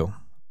 marry, kill?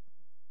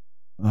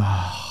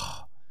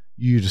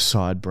 You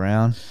decide,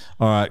 Brown.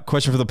 All right.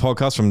 Question for the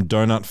podcast from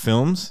Donut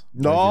Films.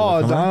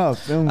 No.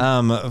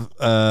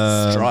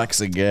 Strikes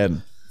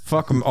again.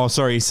 Fuck. Oh,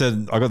 sorry. He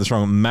said I got this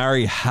wrong.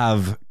 Marry,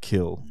 have,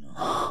 kill.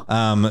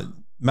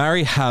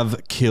 Marry,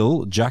 have,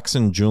 kill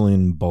Jackson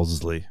Julian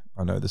Bosley.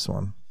 I know this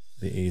one.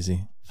 Be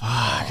easy.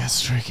 Fuck,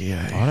 that's tricky.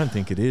 I don't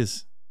think it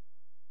is.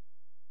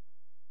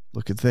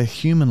 Look, it's their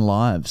human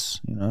lives,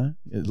 you know?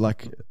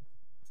 Like,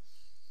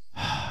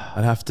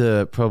 I'd have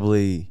to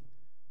probably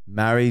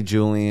marry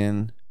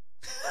Julian,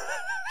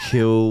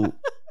 kill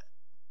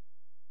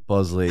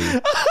Bosley,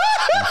 and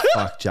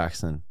fuck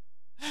Jackson.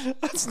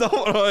 That's not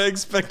what I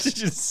expected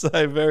you to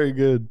say. Very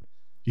good.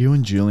 you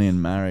and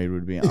Julian married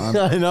would be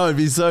I know, it'd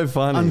be so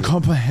funny.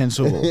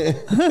 incomprehensible.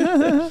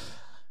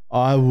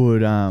 I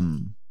would,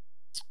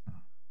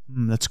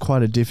 that's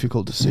quite a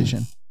difficult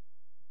decision.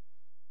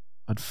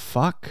 I'd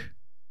fuck,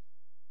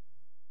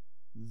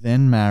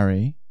 then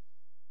marry,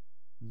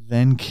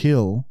 then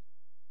kill.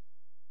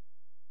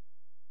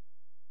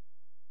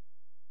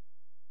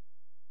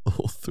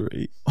 All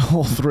three.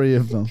 All three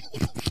of them.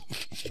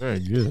 Very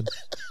good.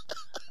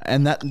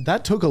 And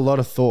that took a lot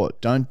of thought.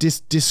 Don't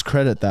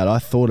discredit that. I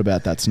thought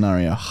about that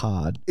scenario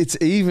hard. It's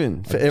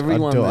even for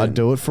everyone. I'd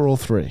do it for all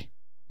three.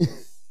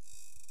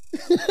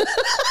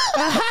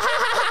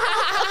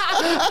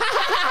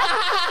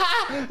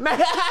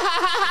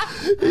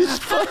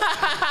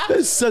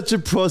 It's such a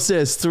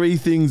process. 3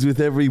 things with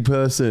every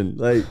person.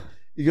 Like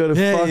you got to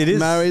fuck,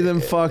 marry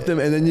them, fuck them,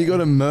 and then you got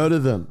to murder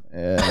them.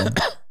 Yeah.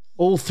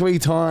 All 3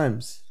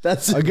 times.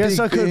 That's. I guess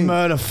I could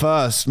murder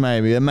first.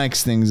 Maybe it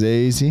makes things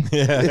easy.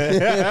 Less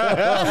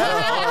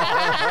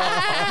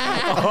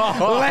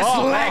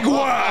leg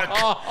work.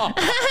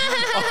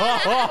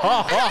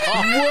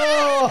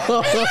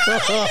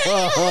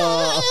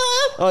 Whoa.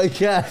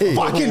 Okay.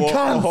 Fucking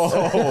cunt.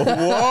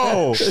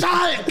 Whoa.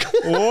 Shunk.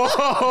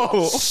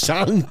 Whoa.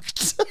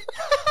 Shunked.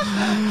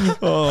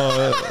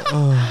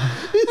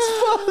 His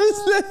father's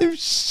name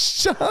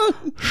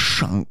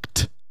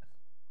Shunked.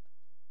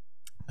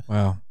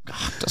 Wow.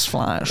 God, das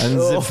Fleisch. And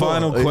the Oh,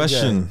 final okay.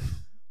 question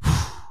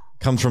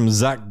comes from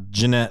Zach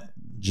Jeanette.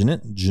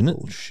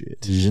 Oh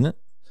shit. Jeanette.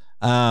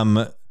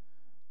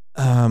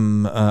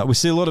 We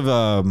see a lot of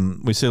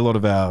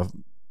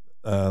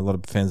a lot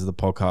of fans of the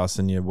podcast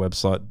and your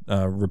website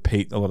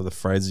repeat a lot of the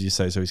phrases you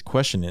say. So his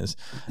question is,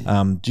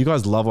 do you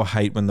guys love or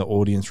hate when the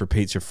audience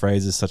repeats your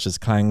phrases such as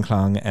clang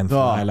clang and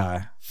fly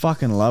lie?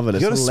 Fucking love it.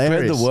 It's You got to spread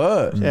hilarious. the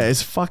word. Yeah,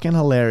 it's fucking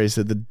hilarious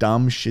that the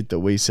dumb shit that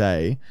we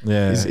say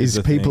Yeah, is is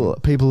the people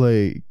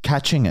are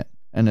catching it.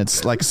 And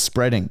it's like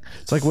spreading.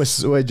 It's like we're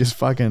just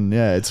fucking,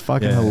 it's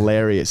fucking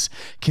hilarious.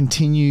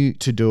 Continue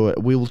to do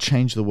it. We will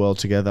change the world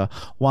together.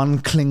 One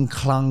cling,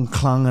 clung,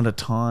 clung at a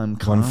time.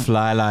 One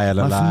fly lie at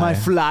a lie. My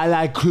fly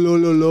like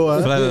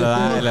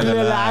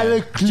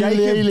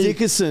Jacob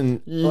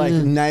Dickerson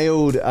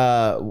nailed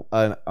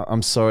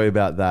I'm sorry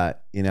about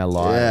that in our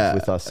live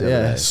with us the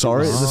other day.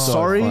 Sorry. The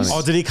sorries.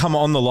 Oh, did he come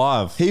on the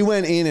live? He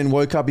went in and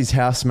woke up his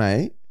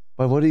housemate.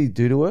 But what did he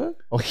do to her?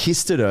 Or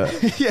hissed at her.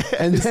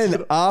 And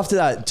then after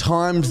that,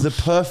 timed the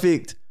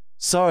perfect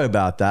sorry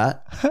about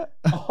that.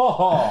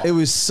 It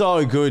was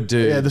so good,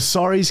 dude. Yeah, the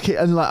sorries.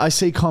 And like, I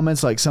see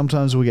comments like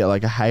sometimes we get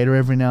like a hater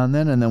every now and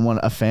then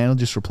a fan will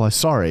just reply,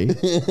 sorry.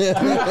 Yeah,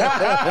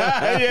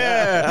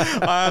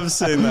 I have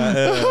seen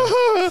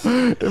that.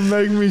 Yeah. It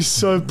made me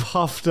so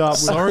puffed up.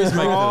 Sorries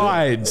make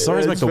pride.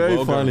 Sorries make the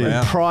world funny. Go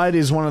round. Pride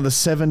is one of the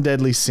 7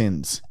 deadly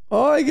sins.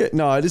 Oh, I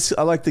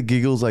like the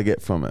giggles I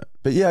get from it.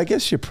 But yeah, I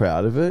guess you're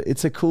proud of it.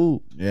 It's a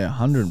cool,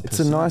 100%. It's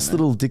a nice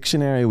little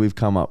dictionary we've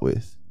come up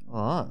with.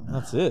 All right,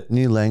 that's it.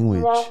 New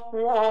language. I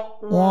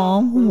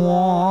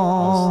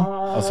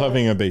was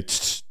hoping it'd be.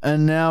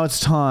 And now it's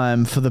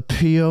time for the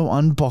PO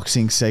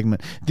unboxing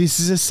segment. This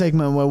is a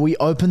segment where we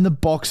open the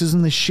boxes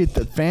and the shit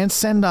that fans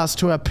send us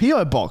to our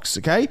PO box,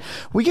 okay?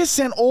 We get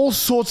sent all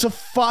sorts of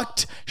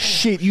fucked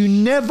shit. You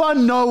never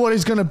know what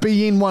is going to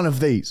be in one of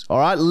these, all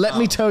right? Let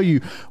me tell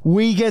you,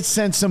 we get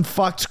sent some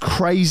fucked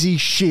crazy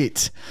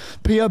shit.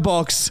 PO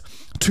box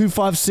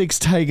 256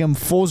 Tagum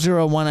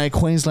 4018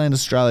 Queensland,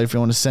 Australia. If you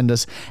want to send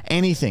us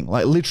anything,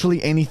 like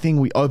literally anything,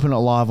 we open it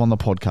live on the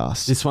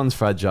podcast. This one's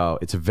fragile.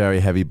 It's a very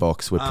heavy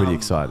box. We're pretty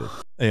excited.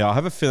 Yeah, I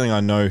have a feeling I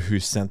know who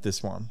sent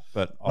this one,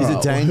 but is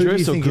it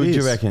dangerous or good?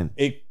 You reckon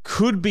it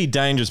could be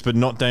dangerous, but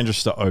not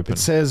dangerous to open? It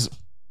says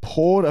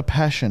 "Poured a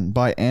Passion"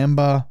 by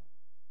Amber.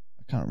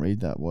 I can't read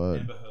that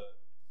word.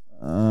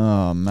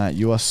 Oh, Matt,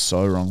 you are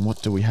so wrong.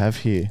 What do we have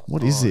here?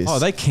 What is this? Oh, are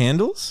they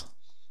candles?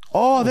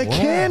 Oh, they're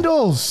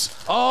candles.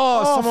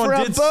 Oh, someone for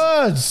did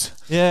our birds.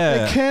 Yeah.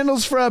 They're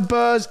candles for our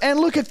birds. And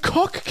look at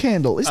cock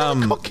candle. Is that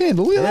a cock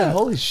candle? Look at that.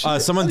 Holy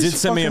shit. Someone That did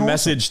is send me a fucking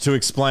message to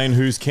explain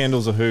whose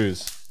candles are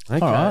whose.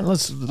 Okay. All right,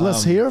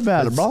 let's hear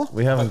about it, bro.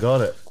 We haven't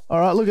got it. All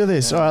right, look at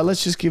this. All right,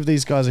 let's just give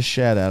these guys a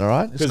shout out, all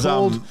right? It's Because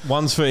called...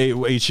 one's for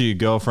each of your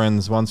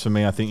girlfriends, one's for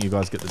me. I think you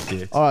guys get the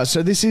dick. All right,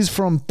 so this is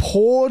from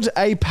Poured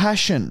a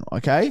Passion,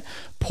 okay?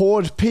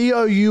 Poured,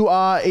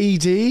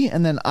 P-O-U-R-E-D,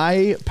 and then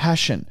A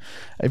Passion.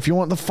 If you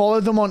want to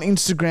follow them on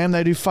Instagram,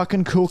 they do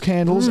fucking cool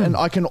candles, and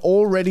I can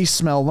already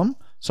smell them.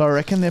 So I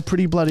reckon they're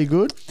pretty bloody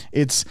good.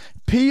 It's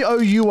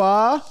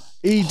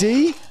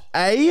P-O-U-R-E-D,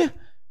 A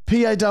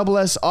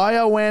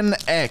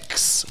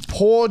P-A-S-S-I-O-N-X.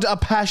 Poured a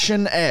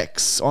Passion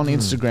X on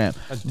Instagram.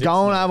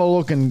 Go and have a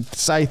look and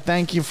say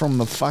thank you from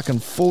the fucking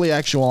fully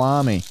actual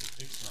army.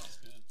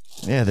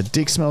 Yeah, the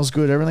dick smells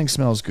good. Everything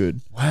smells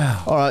good.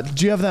 Wow. All right.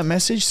 Do you have that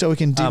message so we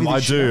can divvy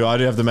this shit up? I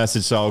do have the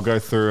message, so I'll go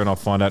through and I'll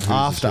find out who's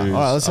After. who's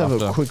All right, let's have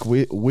after. a quick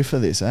whiff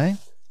of this, eh?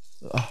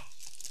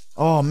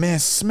 Oh, man.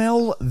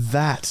 Smell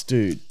that,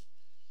 dude.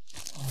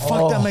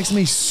 Fuck, that makes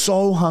me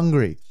so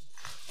hungry.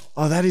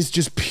 Oh, that is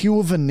just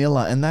pure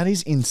vanilla, and that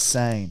is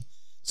insane.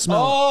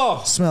 Smell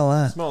that. Smell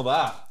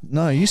that.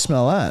 No, you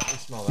smell that.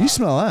 You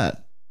smell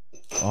that.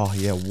 Oh,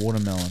 yeah,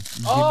 watermelon.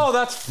 Oh,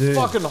 that's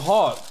fucking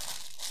hot.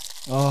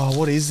 Oh,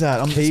 what is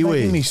that? It's Kiwi.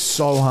 making me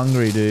so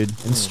hungry, dude.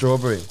 And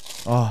strawberry.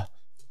 Oh,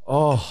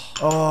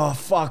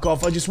 fuck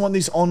off. I just want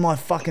this on my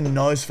fucking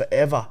nose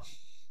forever.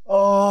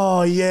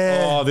 Oh,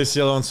 yeah. Oh, this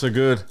yellow one's so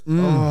good.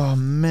 Oh,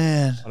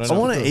 man. I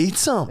want to eat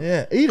some.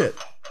 Yeah, eat it.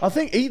 I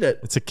think eat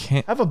it. It's a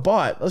can. Have a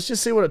bite. Let's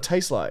just see what it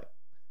tastes like.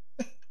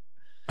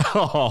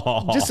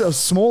 Just a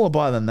smaller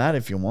bite than that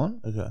if you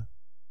want. Okay.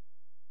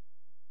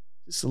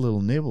 Just a little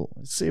nibble.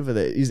 Let's see if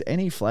there is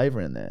any flavor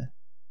in there.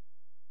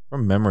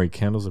 From memory,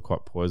 candles are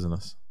quite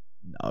poisonous.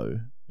 No.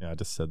 Yeah, I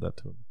just said that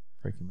to him.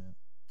 Freak him out.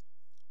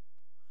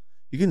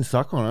 You can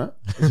suck on it.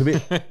 It's a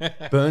bit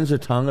burns the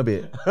tongue a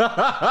bit.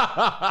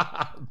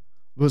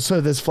 Well,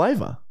 so there's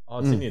flavor. Oh,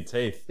 it's in your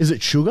teeth. Is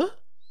it sugar?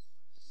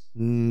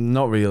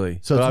 Not really.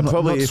 So But it's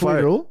not sweet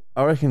at all?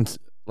 I reckon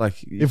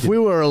like If we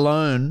were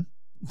alone,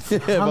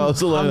 if I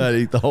was alone, I'd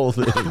eat the whole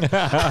thing.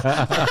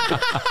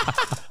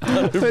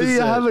 there you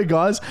have it,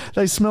 guys.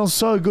 They smell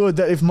so good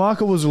that if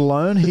Michael was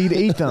alone, he'd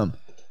eat them.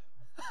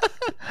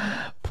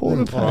 Pour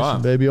the passion,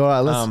 right. baby. All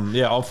right, let's.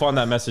 Yeah, I'll find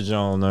that message and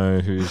I'll know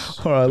who's.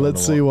 All right, doing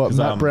let's see what 'Cause,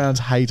 Matt Brown's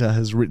hater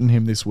has written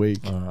him this week.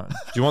 All right. Do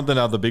you want the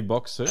other big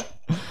box too?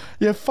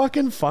 Yeah, fuck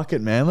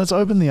it, man. Let's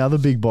open the other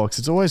big box.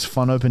 It's always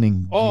fun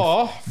opening.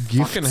 Oh,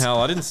 gifts. fucking hell!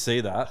 I didn't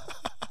see that.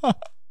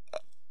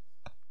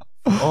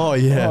 Oh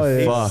yeah. Oh,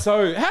 yeah. Fuck.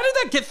 So, how did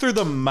that get through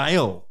the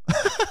mail?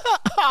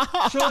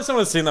 Surely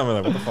someone's seen that.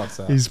 Like, what the fuck's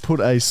that? He's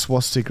put a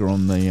swastika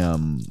on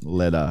the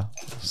letter.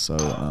 So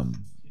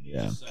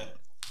yeah.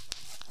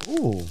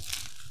 Ooh,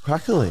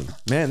 crackly.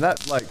 Man, that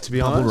to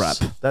be Bubble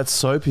honest, wrap. that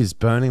soap is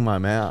burning my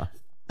mouth.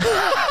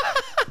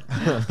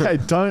 Hey,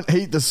 don't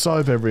heat the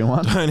soap,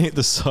 everyone. Don't hit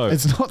the soap.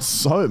 It's not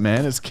soap,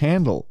 man. It's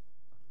candle.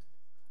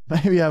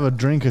 Maybe have a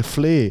drink of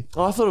Flair.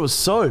 Oh, I thought it was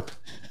soap.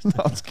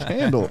 No, it's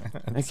candle.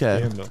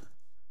 Okay. Candle.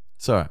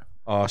 Sorry.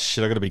 Oh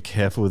shit! I got to be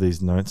careful with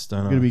these notes, don't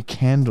I? You're gonna be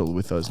candle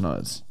with those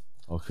notes.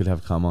 I could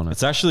have come on it.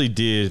 It's actually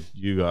dear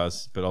you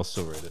guys, but I'll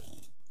still read it.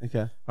 Okay.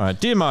 All right,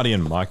 dear Marty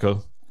and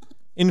Michael,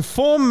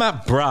 inform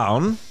Matt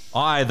Brown,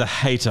 I the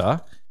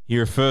hater. He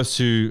refers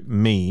to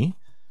me,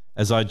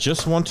 as I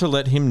just want to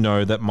let him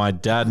know that my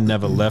dad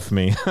never left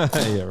me.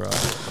 Yeah,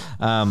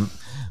 right.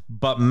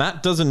 But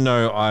Matt doesn't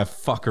know I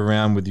fuck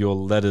around with your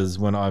letters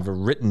when I've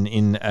written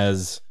in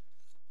as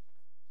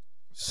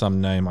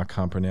some name I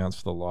can't pronounce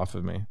for the life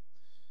of me.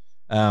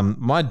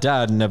 My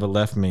dad never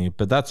left me,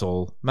 but that's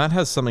all. Matt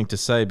has something to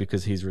say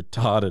because he's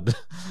retarded.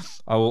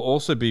 I will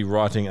also be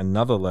writing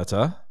another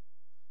letter.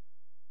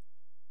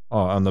 Oh,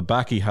 on the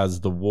back he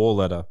has the war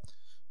letter.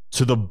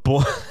 To the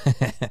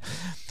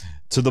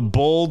to the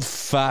bald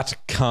fat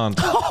cunt.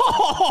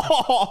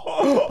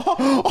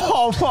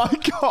 Oh my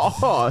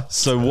god!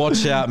 So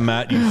watch out,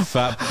 Matt, you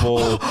fat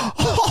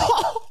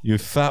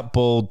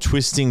bald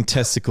twisting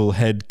testicle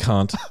head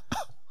cunt.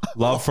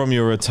 Love from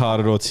your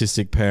retarded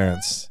autistic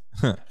parents.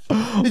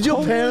 Did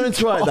your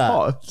parents write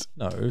that?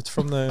 No, it's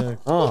from the.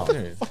 Oh.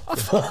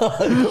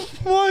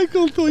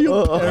 Michael thought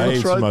your I parents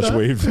ate too wrote much that.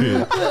 weed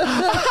food.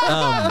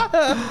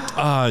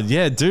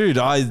 Yeah, dude.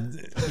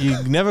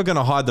 You're never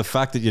gonna hide the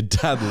fact that your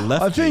dad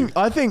left.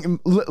 I think,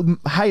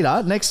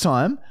 hater, next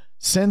time,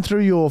 send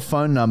through your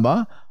phone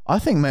number. I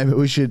think maybe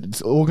we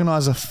should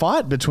organise a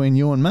fight between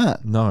you and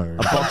Matt. No,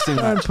 A boxing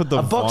don't match. put the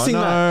A boxing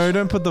match.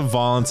 don't put the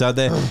violence out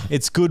there.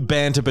 It's good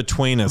banter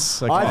between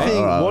us. Okay? I think,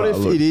 Alright, what if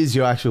look. it is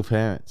your actual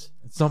parents?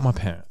 It's not my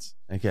parents.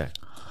 Okay.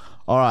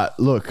 All right,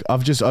 look,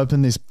 I've just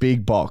opened this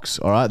big box.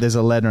 All right, there's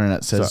a letter in it.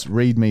 It says,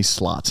 "Read me,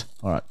 slut."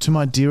 All right, to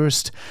my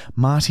dearest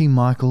Marty,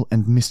 Michael,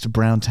 and Mr.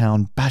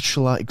 Browntown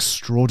Bachelor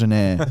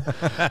Extraordinaire,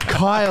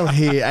 Kyle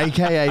here,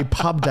 aka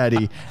Pub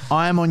Daddy.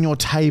 I am on your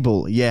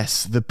table.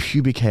 Yes, the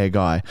pubic hair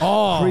guy.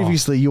 Oh.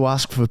 Previously, you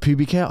asked for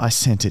pubic hair. I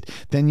sent it.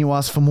 Then you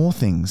asked for more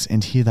things,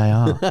 and here they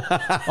are.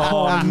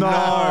 Oh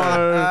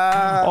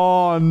no!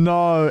 Oh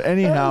no!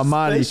 Anyhow, That's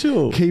Marty,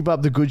 special. keep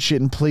up the good shit,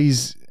 and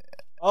please.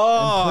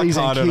 Oh, Please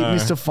I and don't keep know.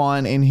 Mr.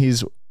 Fine and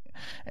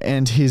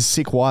his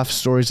sick wife's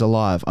stories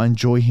alive. I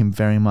enjoy him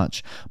very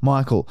much.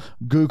 Michael,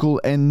 Google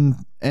encephalitis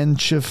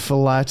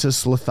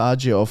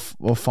lethargia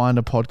or find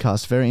a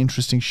podcast. Very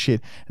interesting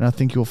shit, and I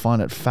think you'll find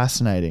it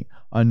fascinating.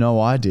 I know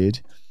I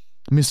did.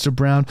 Mr.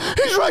 Brown,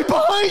 he's right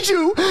behind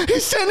you.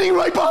 He's standing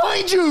right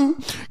behind you.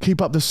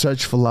 Keep up the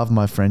search for love,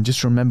 my friend.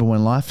 Just remember,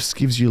 when life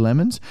gives you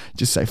lemons,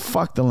 just say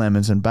fuck the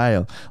lemons and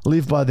bail.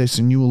 Live by this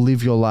and you will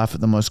live your life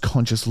at the most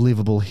conscious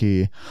livable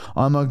here.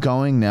 I'm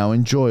going now.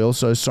 Enjoy.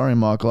 Also, sorry,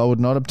 Michael, I would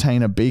not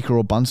obtain a beaker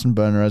or Bunsen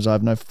burner as I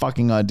have no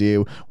fucking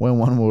idea when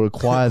one will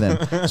require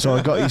them. So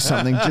I got you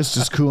something just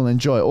as cool.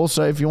 Enjoy.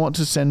 Also, if you want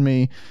to send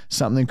me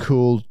something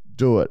cool,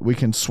 do it. We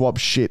can swap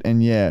shit,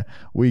 and yeah,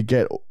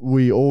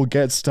 we all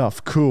get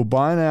stuff. Cool.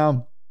 Bye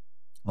now.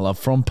 Love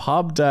from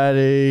Pub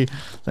Daddy.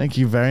 Thank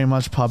you very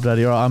much, Pub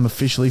Daddy. All right, I'm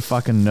officially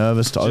fucking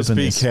nervous to Just open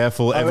be this.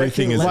 careful.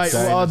 Everything is Wait,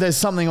 insane. oh, there's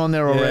something on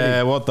there already.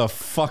 Yeah, what the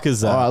fuck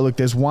is that? All right, look,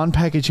 there's one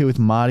package here with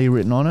Marty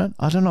written on it.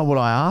 I don't know what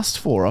I asked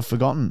for. I've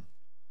forgotten.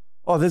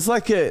 Oh, there's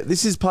like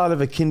this is part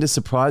of a Kinder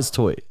Surprise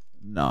toy.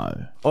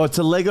 No. Oh, it's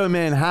a Lego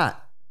Man hat.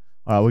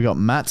 All right, we got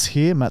Matt's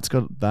here. Matt's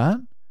got that.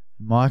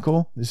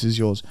 Michael, this is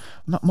yours.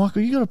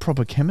 Michael, you got a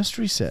proper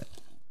chemistry set.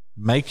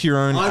 Make your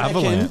own I reckon-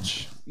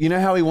 avalanche. You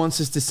know how he wants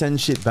us to send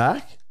shit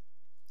back?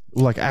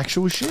 Like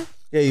actual shit?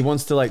 Yeah, he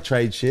wants to like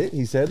trade shit,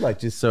 he said, like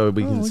just so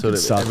we can we sort could of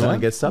start everyone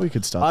that. get stuff. We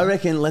could start I that.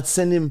 reckon let's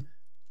send him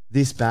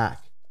this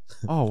back.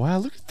 Oh, wow,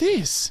 look at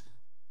this.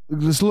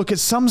 Look, at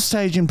some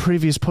stage in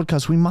previous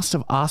podcasts, we must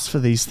have asked for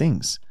these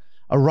things.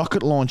 A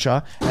rocket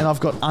launcher, and I've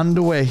got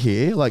underwear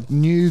here, like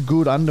new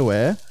good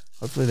underwear.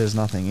 Hopefully there's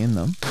nothing in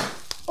them.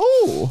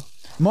 Oh,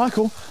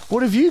 Michael,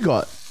 what have you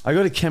got? I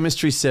got a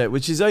chemistry set,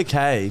 which is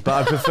okay, but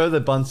I prefer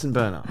the Bunsen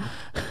burner.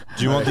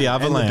 Do you want the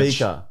And the avalanche?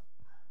 beaker.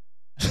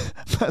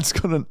 That's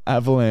got an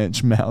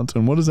avalanche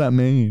mountain. What does that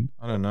mean?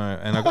 I don't know.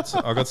 And I got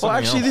something Well,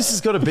 actually, else. this has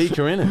got a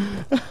beaker in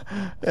it.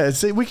 Yeah,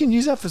 see, we can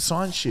use that for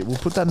science shit. We'll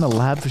put that in the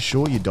lab for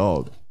sure, you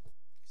dog.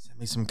 Send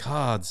me some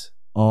cards.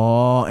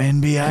 Oh,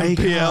 NBA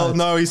NBL. cards.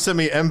 No, he sent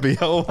me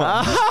NBL.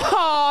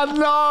 Oh,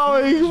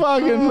 no, he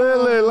fucking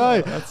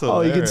literally. That's Oh,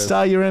 you can hilarious.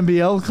 start your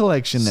NBL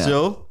collection now.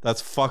 Still,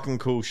 that's fucking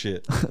cool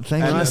shit.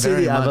 Thank Can you I see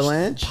very the much,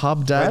 avalanche? Pub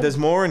Wait, Dad. there's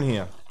more in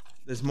here.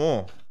 There's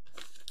more.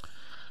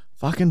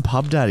 Fucking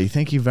Pub Daddy.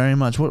 Thank you very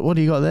much. What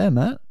do you got there,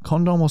 Matt?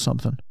 Condom or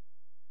something?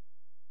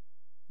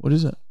 What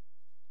is it?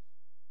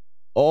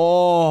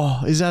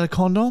 Oh, is that a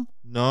condom?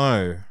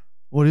 No.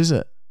 What is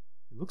it?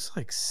 It looks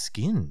like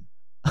skin.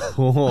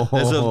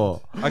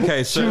 Oh.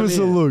 Okay, so Give us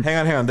a look.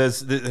 hang on.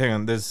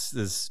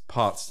 There's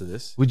parts to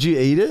this. Would you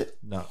eat it?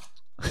 No.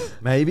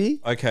 Maybe.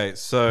 Okay,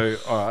 so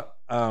all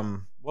right.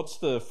 What's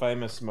the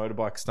famous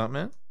motorbike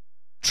stuntman?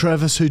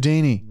 Travis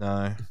Houdini.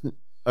 No.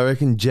 I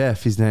reckon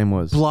Jeff, his name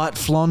was. Blight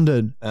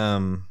Flonded.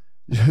 Um,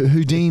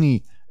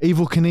 Houdini.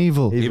 Evil Knievel.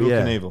 Evil- Evil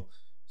yeah. Knievel.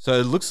 So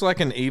it looks like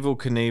an Evil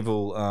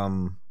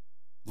Knievel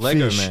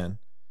Lego Fish. man,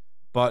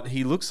 but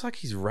he looks like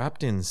he's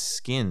wrapped in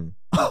skin.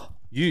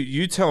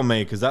 You tell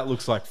me, because that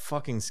looks like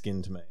fucking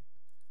skin to me.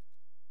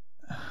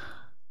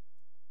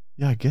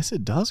 Yeah, I guess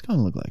it does kind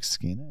of look like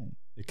skin, eh?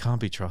 It can't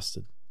be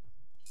trusted.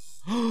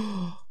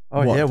 Oh,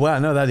 What? yeah. Wow.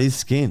 No, that is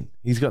skin.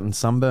 He's gotten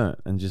sunburnt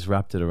and just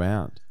wrapped it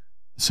around.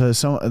 So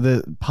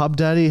the Pub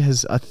Daddy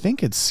has, I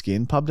think it's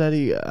skin. Pub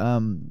Daddy,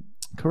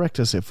 correct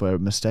us if we're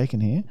mistaken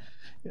here.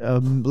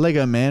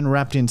 Lego man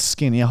wrapped in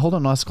skin. Yeah, hold it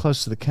nice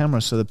close to the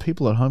camera so the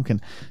people at home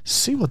can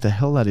see what the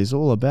hell that is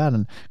all about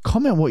and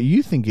comment what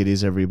you think it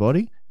is,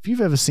 everybody. If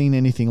you've ever seen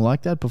anything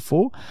like that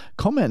before,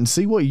 comment and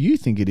see what you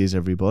think it is,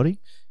 everybody.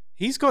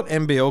 He's got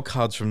NBL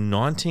cards from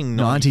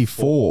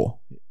 1994. 94.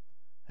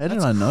 How did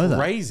I know that?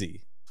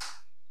 Crazy.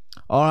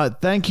 All right,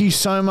 thank you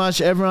so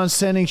much. Everyone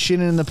sending shit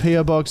in the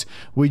PO box.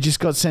 We just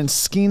got sent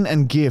skin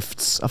and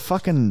gifts.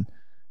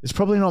 It's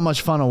probably not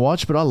much fun to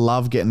watch, but I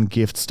love getting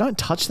gifts. Don't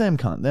touch them,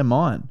 cunt. They're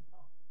mine.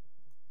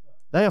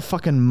 They are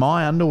fucking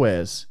my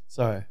underwears.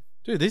 Sorry.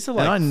 Dude, these are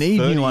like And I need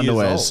 30 new years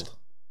underwears.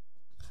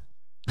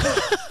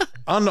 old.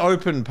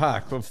 Unopened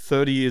pack of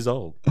 30 years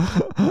old.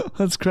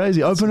 That's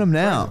crazy. Open them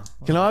now.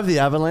 Can I have the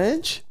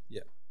avalanche?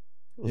 Yeah.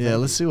 Yeah,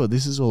 let's see what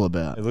this is all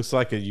about. It looks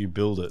like you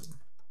build it.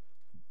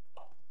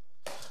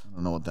 I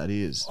don't know what that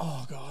is.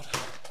 Oh, God.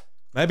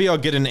 Maybe I'll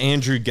get an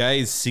Andrew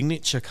Gaze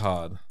signature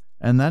card.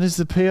 And that is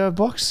the PO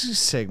box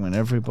segment,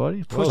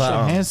 everybody. Put Well your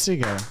done. hands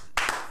together.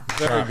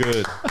 Very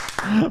good.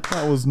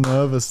 I was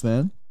nervous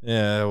then.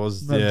 Yeah, it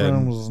was, That yeah, a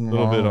brain was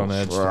little bit on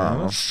edge.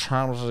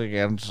 Time to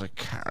get into the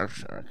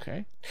character,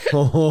 okay?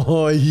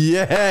 Oh,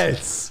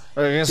 yes.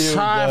 It's Here we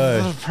time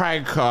go. for the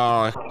prank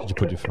call. Did you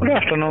put your phone? Good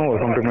afternoon,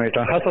 welcome to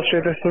Meta. How's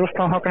Street? This is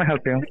Rustam. How can I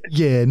help you?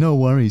 Yeah, no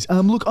worries.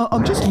 Look,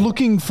 I'm just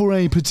looking for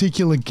a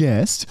particular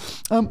guest.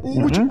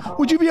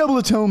 Would you be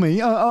able to tell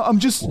me? I'm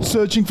just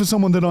searching for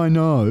someone that I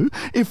know.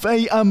 If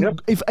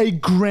a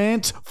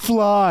Grant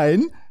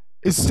Flynn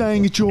is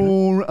staying at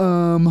your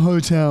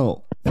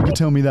hotel, if you could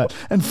tell me that.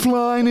 And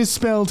Flynn is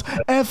spelled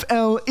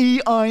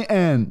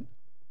Flein.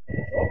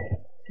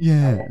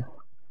 Yeah.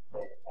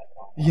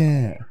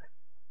 Yeah.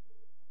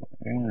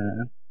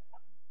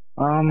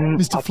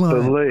 Mr. I Fly.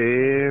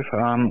 believe,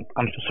 I'm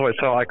so sorry,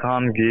 sir, I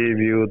can't give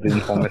you the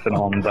information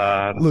on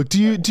that. Look,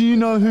 do you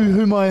know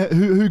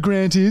who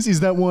Grant is? Is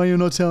that why you're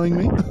not telling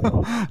me?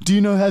 Do you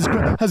know has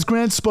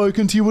Grant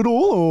spoken to you at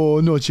all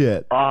or not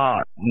yet?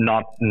 Not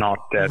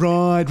yet.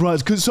 Right.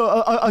 Because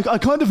I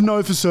kind of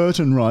know for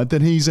certain, right,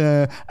 that he's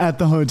at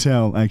the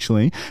hotel.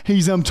 Actually,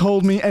 he's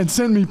told me and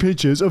sent me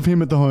pictures of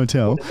him at the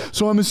hotel.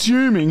 So I'm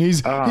assuming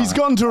he's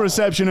gotten to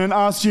reception and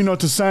asked you not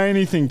to say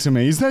anything to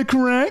me. Is that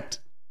correct?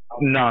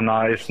 No,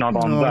 it's not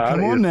on that.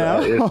 Come on now.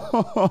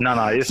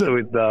 It's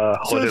with the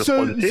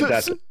hotel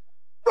policy.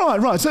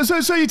 Right.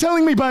 So you're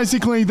telling me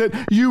basically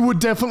that you would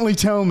definitely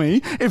tell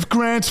me if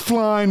Grant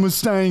Flynn was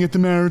staying at the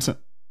Meriton?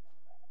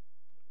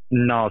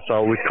 No,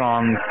 so we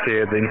can't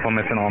share the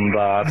information on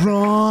that.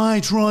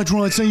 Right.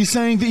 So you're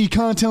saying that you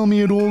can't tell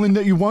me at all and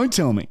that you won't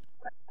tell me?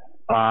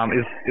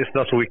 It's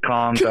just we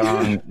can't.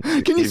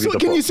 Can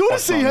you sort of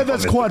see how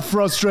that's quite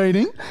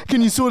frustrating?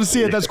 Can you sort of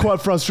see how that's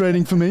quite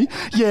frustrating for me?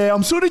 Yeah,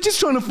 I'm sort of just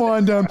trying to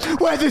find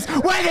where this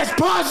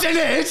person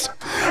is,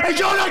 and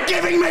you're not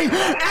giving me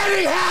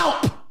any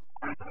help.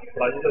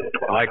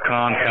 I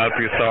can't help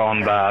you, sir, on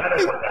that.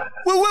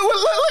 Well,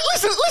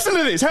 listen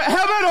to this. How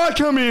about I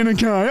come in,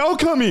 okay? I'll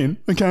come in,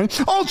 okay?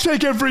 I'll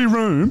check every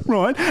room,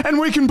 right? And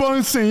we can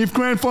both see if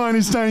Grant Flynn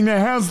is staying there.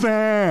 How's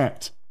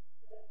that?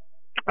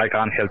 I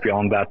can't help you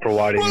on that,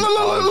 providing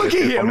Look this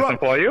here, information right?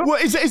 for you.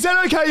 Well, is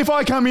that okay if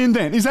I come in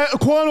then? Is that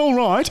quite all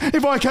right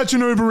if I catch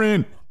an Uber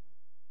in?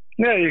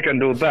 Yeah, you can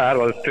do that,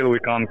 but still we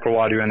can't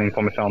provide you any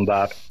information on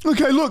that.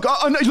 Okay, look,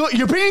 look,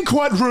 you're being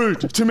quite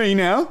rude to me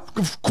now.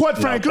 Quite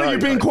frankly, you're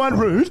being quite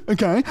rude,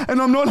 okay?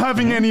 And I'm not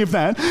having any of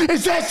that.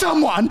 Is there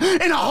someone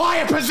in a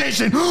higher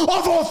position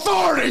of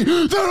authority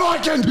that I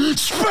can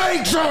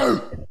speak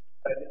to?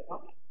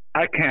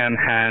 I can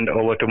hand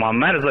over to my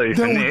manager if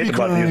That you would be need,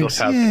 but you great. just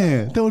have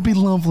Yeah, that would be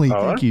lovely. All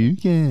Thank right. you.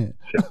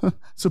 Yeah.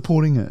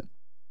 Supporting it.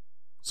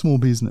 Small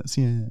business,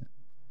 yeah.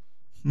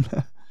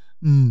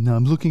 No,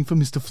 I'm looking for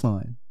Mr.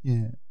 Flynn.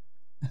 Yeah.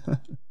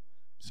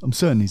 I'm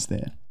certain he's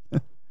there.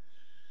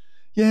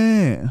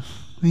 Yeah.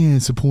 Yeah,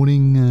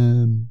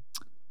 supporting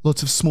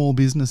lots of small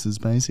businesses,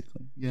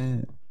 basically.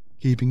 Yeah.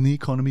 Keeping the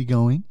economy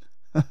going.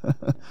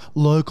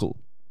 Local.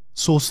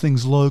 Source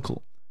things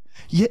local.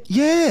 Yeah.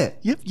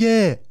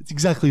 It's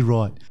exactly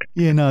right.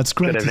 Yeah, no, it's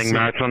great. Good evening,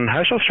 Margaret on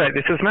Herschel Street.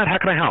 This is Matt. How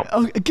can I help?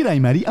 Oh, g'day,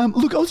 Matty.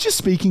 Look, I was just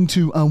speaking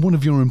to one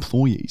of your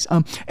employees,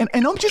 and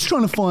I'm just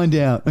trying to find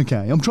out.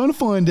 Okay, I'm trying to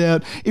find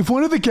out if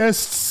one of the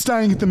guests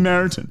staying at the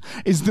Meriton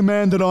is the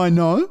man that I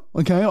know.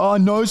 Okay, I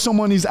know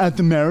someone is at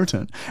the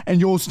Meriton, and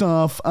your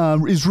staff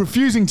is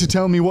refusing to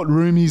tell me what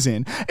room he's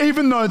in,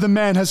 even though the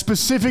man has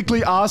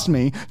specifically asked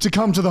me to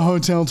come to the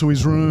hotel to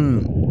his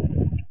room.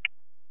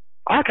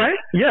 Okay.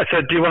 Yeah, so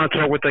do you want to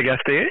talk with the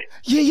guest here?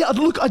 Yeah.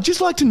 Look, I'd just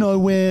like to know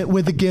where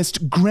the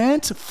guest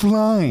Grant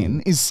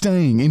Flynn is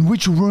staying. In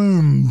which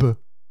room?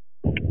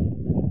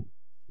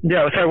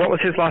 Yeah, so what was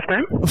his last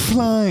name?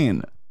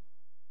 Flynn.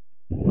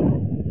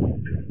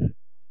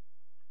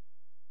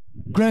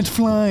 Grant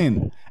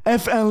Flynn.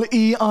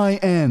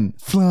 Flein.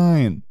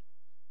 Flynn.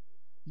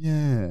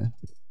 Yeah.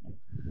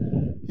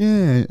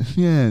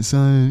 Yeah.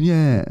 So,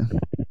 yeah.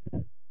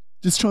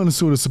 Just trying to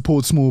sort of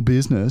support small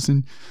business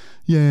and,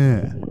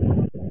 yeah.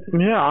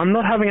 Yeah, I'm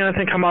not having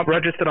anything come up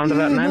registered under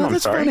that name. No, I'm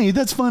that's sorry. funny.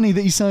 That's funny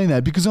that you're saying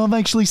that because I've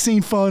actually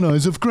seen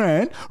photos of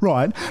Grant,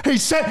 right? He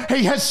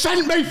has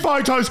sent me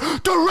photos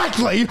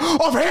directly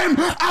of him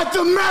at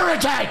the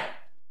Meritage.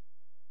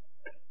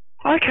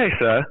 Okay,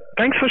 sir.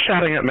 Thanks for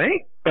shouting at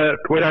me, but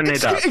we don't need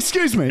that.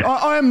 Excuse me.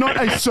 I am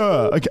not a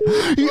sir. Okay.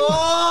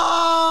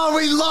 Oh,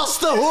 we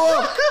lost the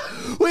hook.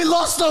 We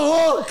lost the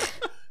hook.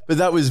 But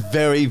that was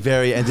very,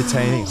 very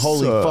entertaining.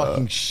 Holy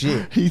fucking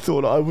shit. He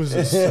thought I was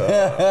a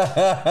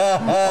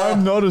sir.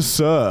 I'm not a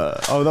sir.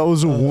 Oh, that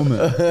was a woman.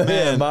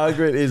 Man,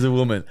 Margaret is a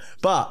woman.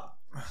 But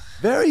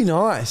very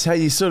nice how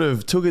you sort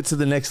of took it to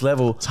the next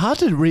level. It's hard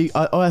to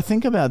I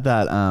think about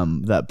that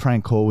that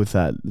prank call with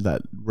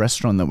that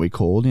restaurant that we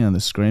called, the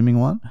screaming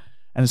one.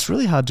 And it's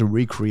really hard to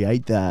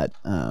recreate that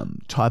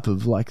type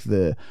of like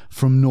the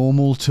from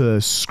normal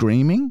to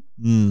screaming.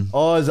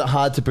 Oh, is it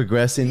hard to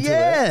progress into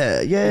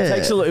it? Yeah.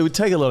 It would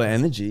take a lot of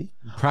energy.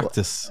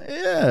 Practice.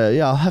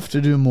 Yeah, I'll have to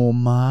do more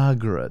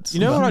Margaret. You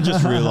know what I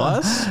just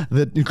realised?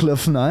 That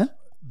Cliff Night?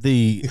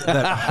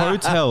 That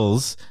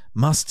hotels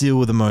must deal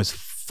with the most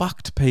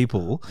fucked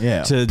people.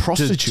 Yeah,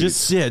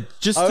 prostitutes. I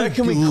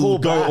reckon we call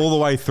go back. all the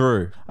way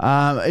through.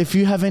 If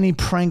you have any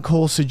prank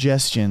call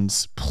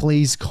suggestions,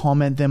 please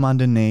comment them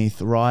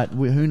underneath, right?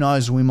 Who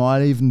knows, we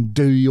might even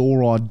do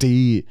your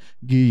idea,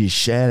 give you a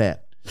shout out.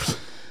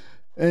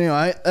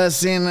 Anyway, that's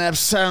the end of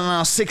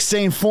episode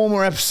 16. 4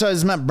 more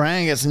episodes. Matt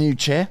Brown gets a new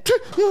chair.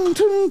 We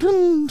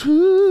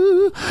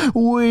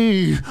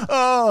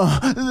are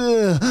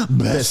the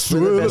best.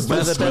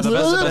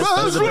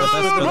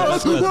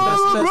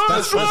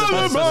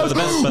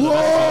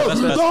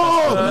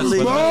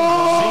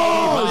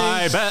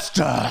 My best.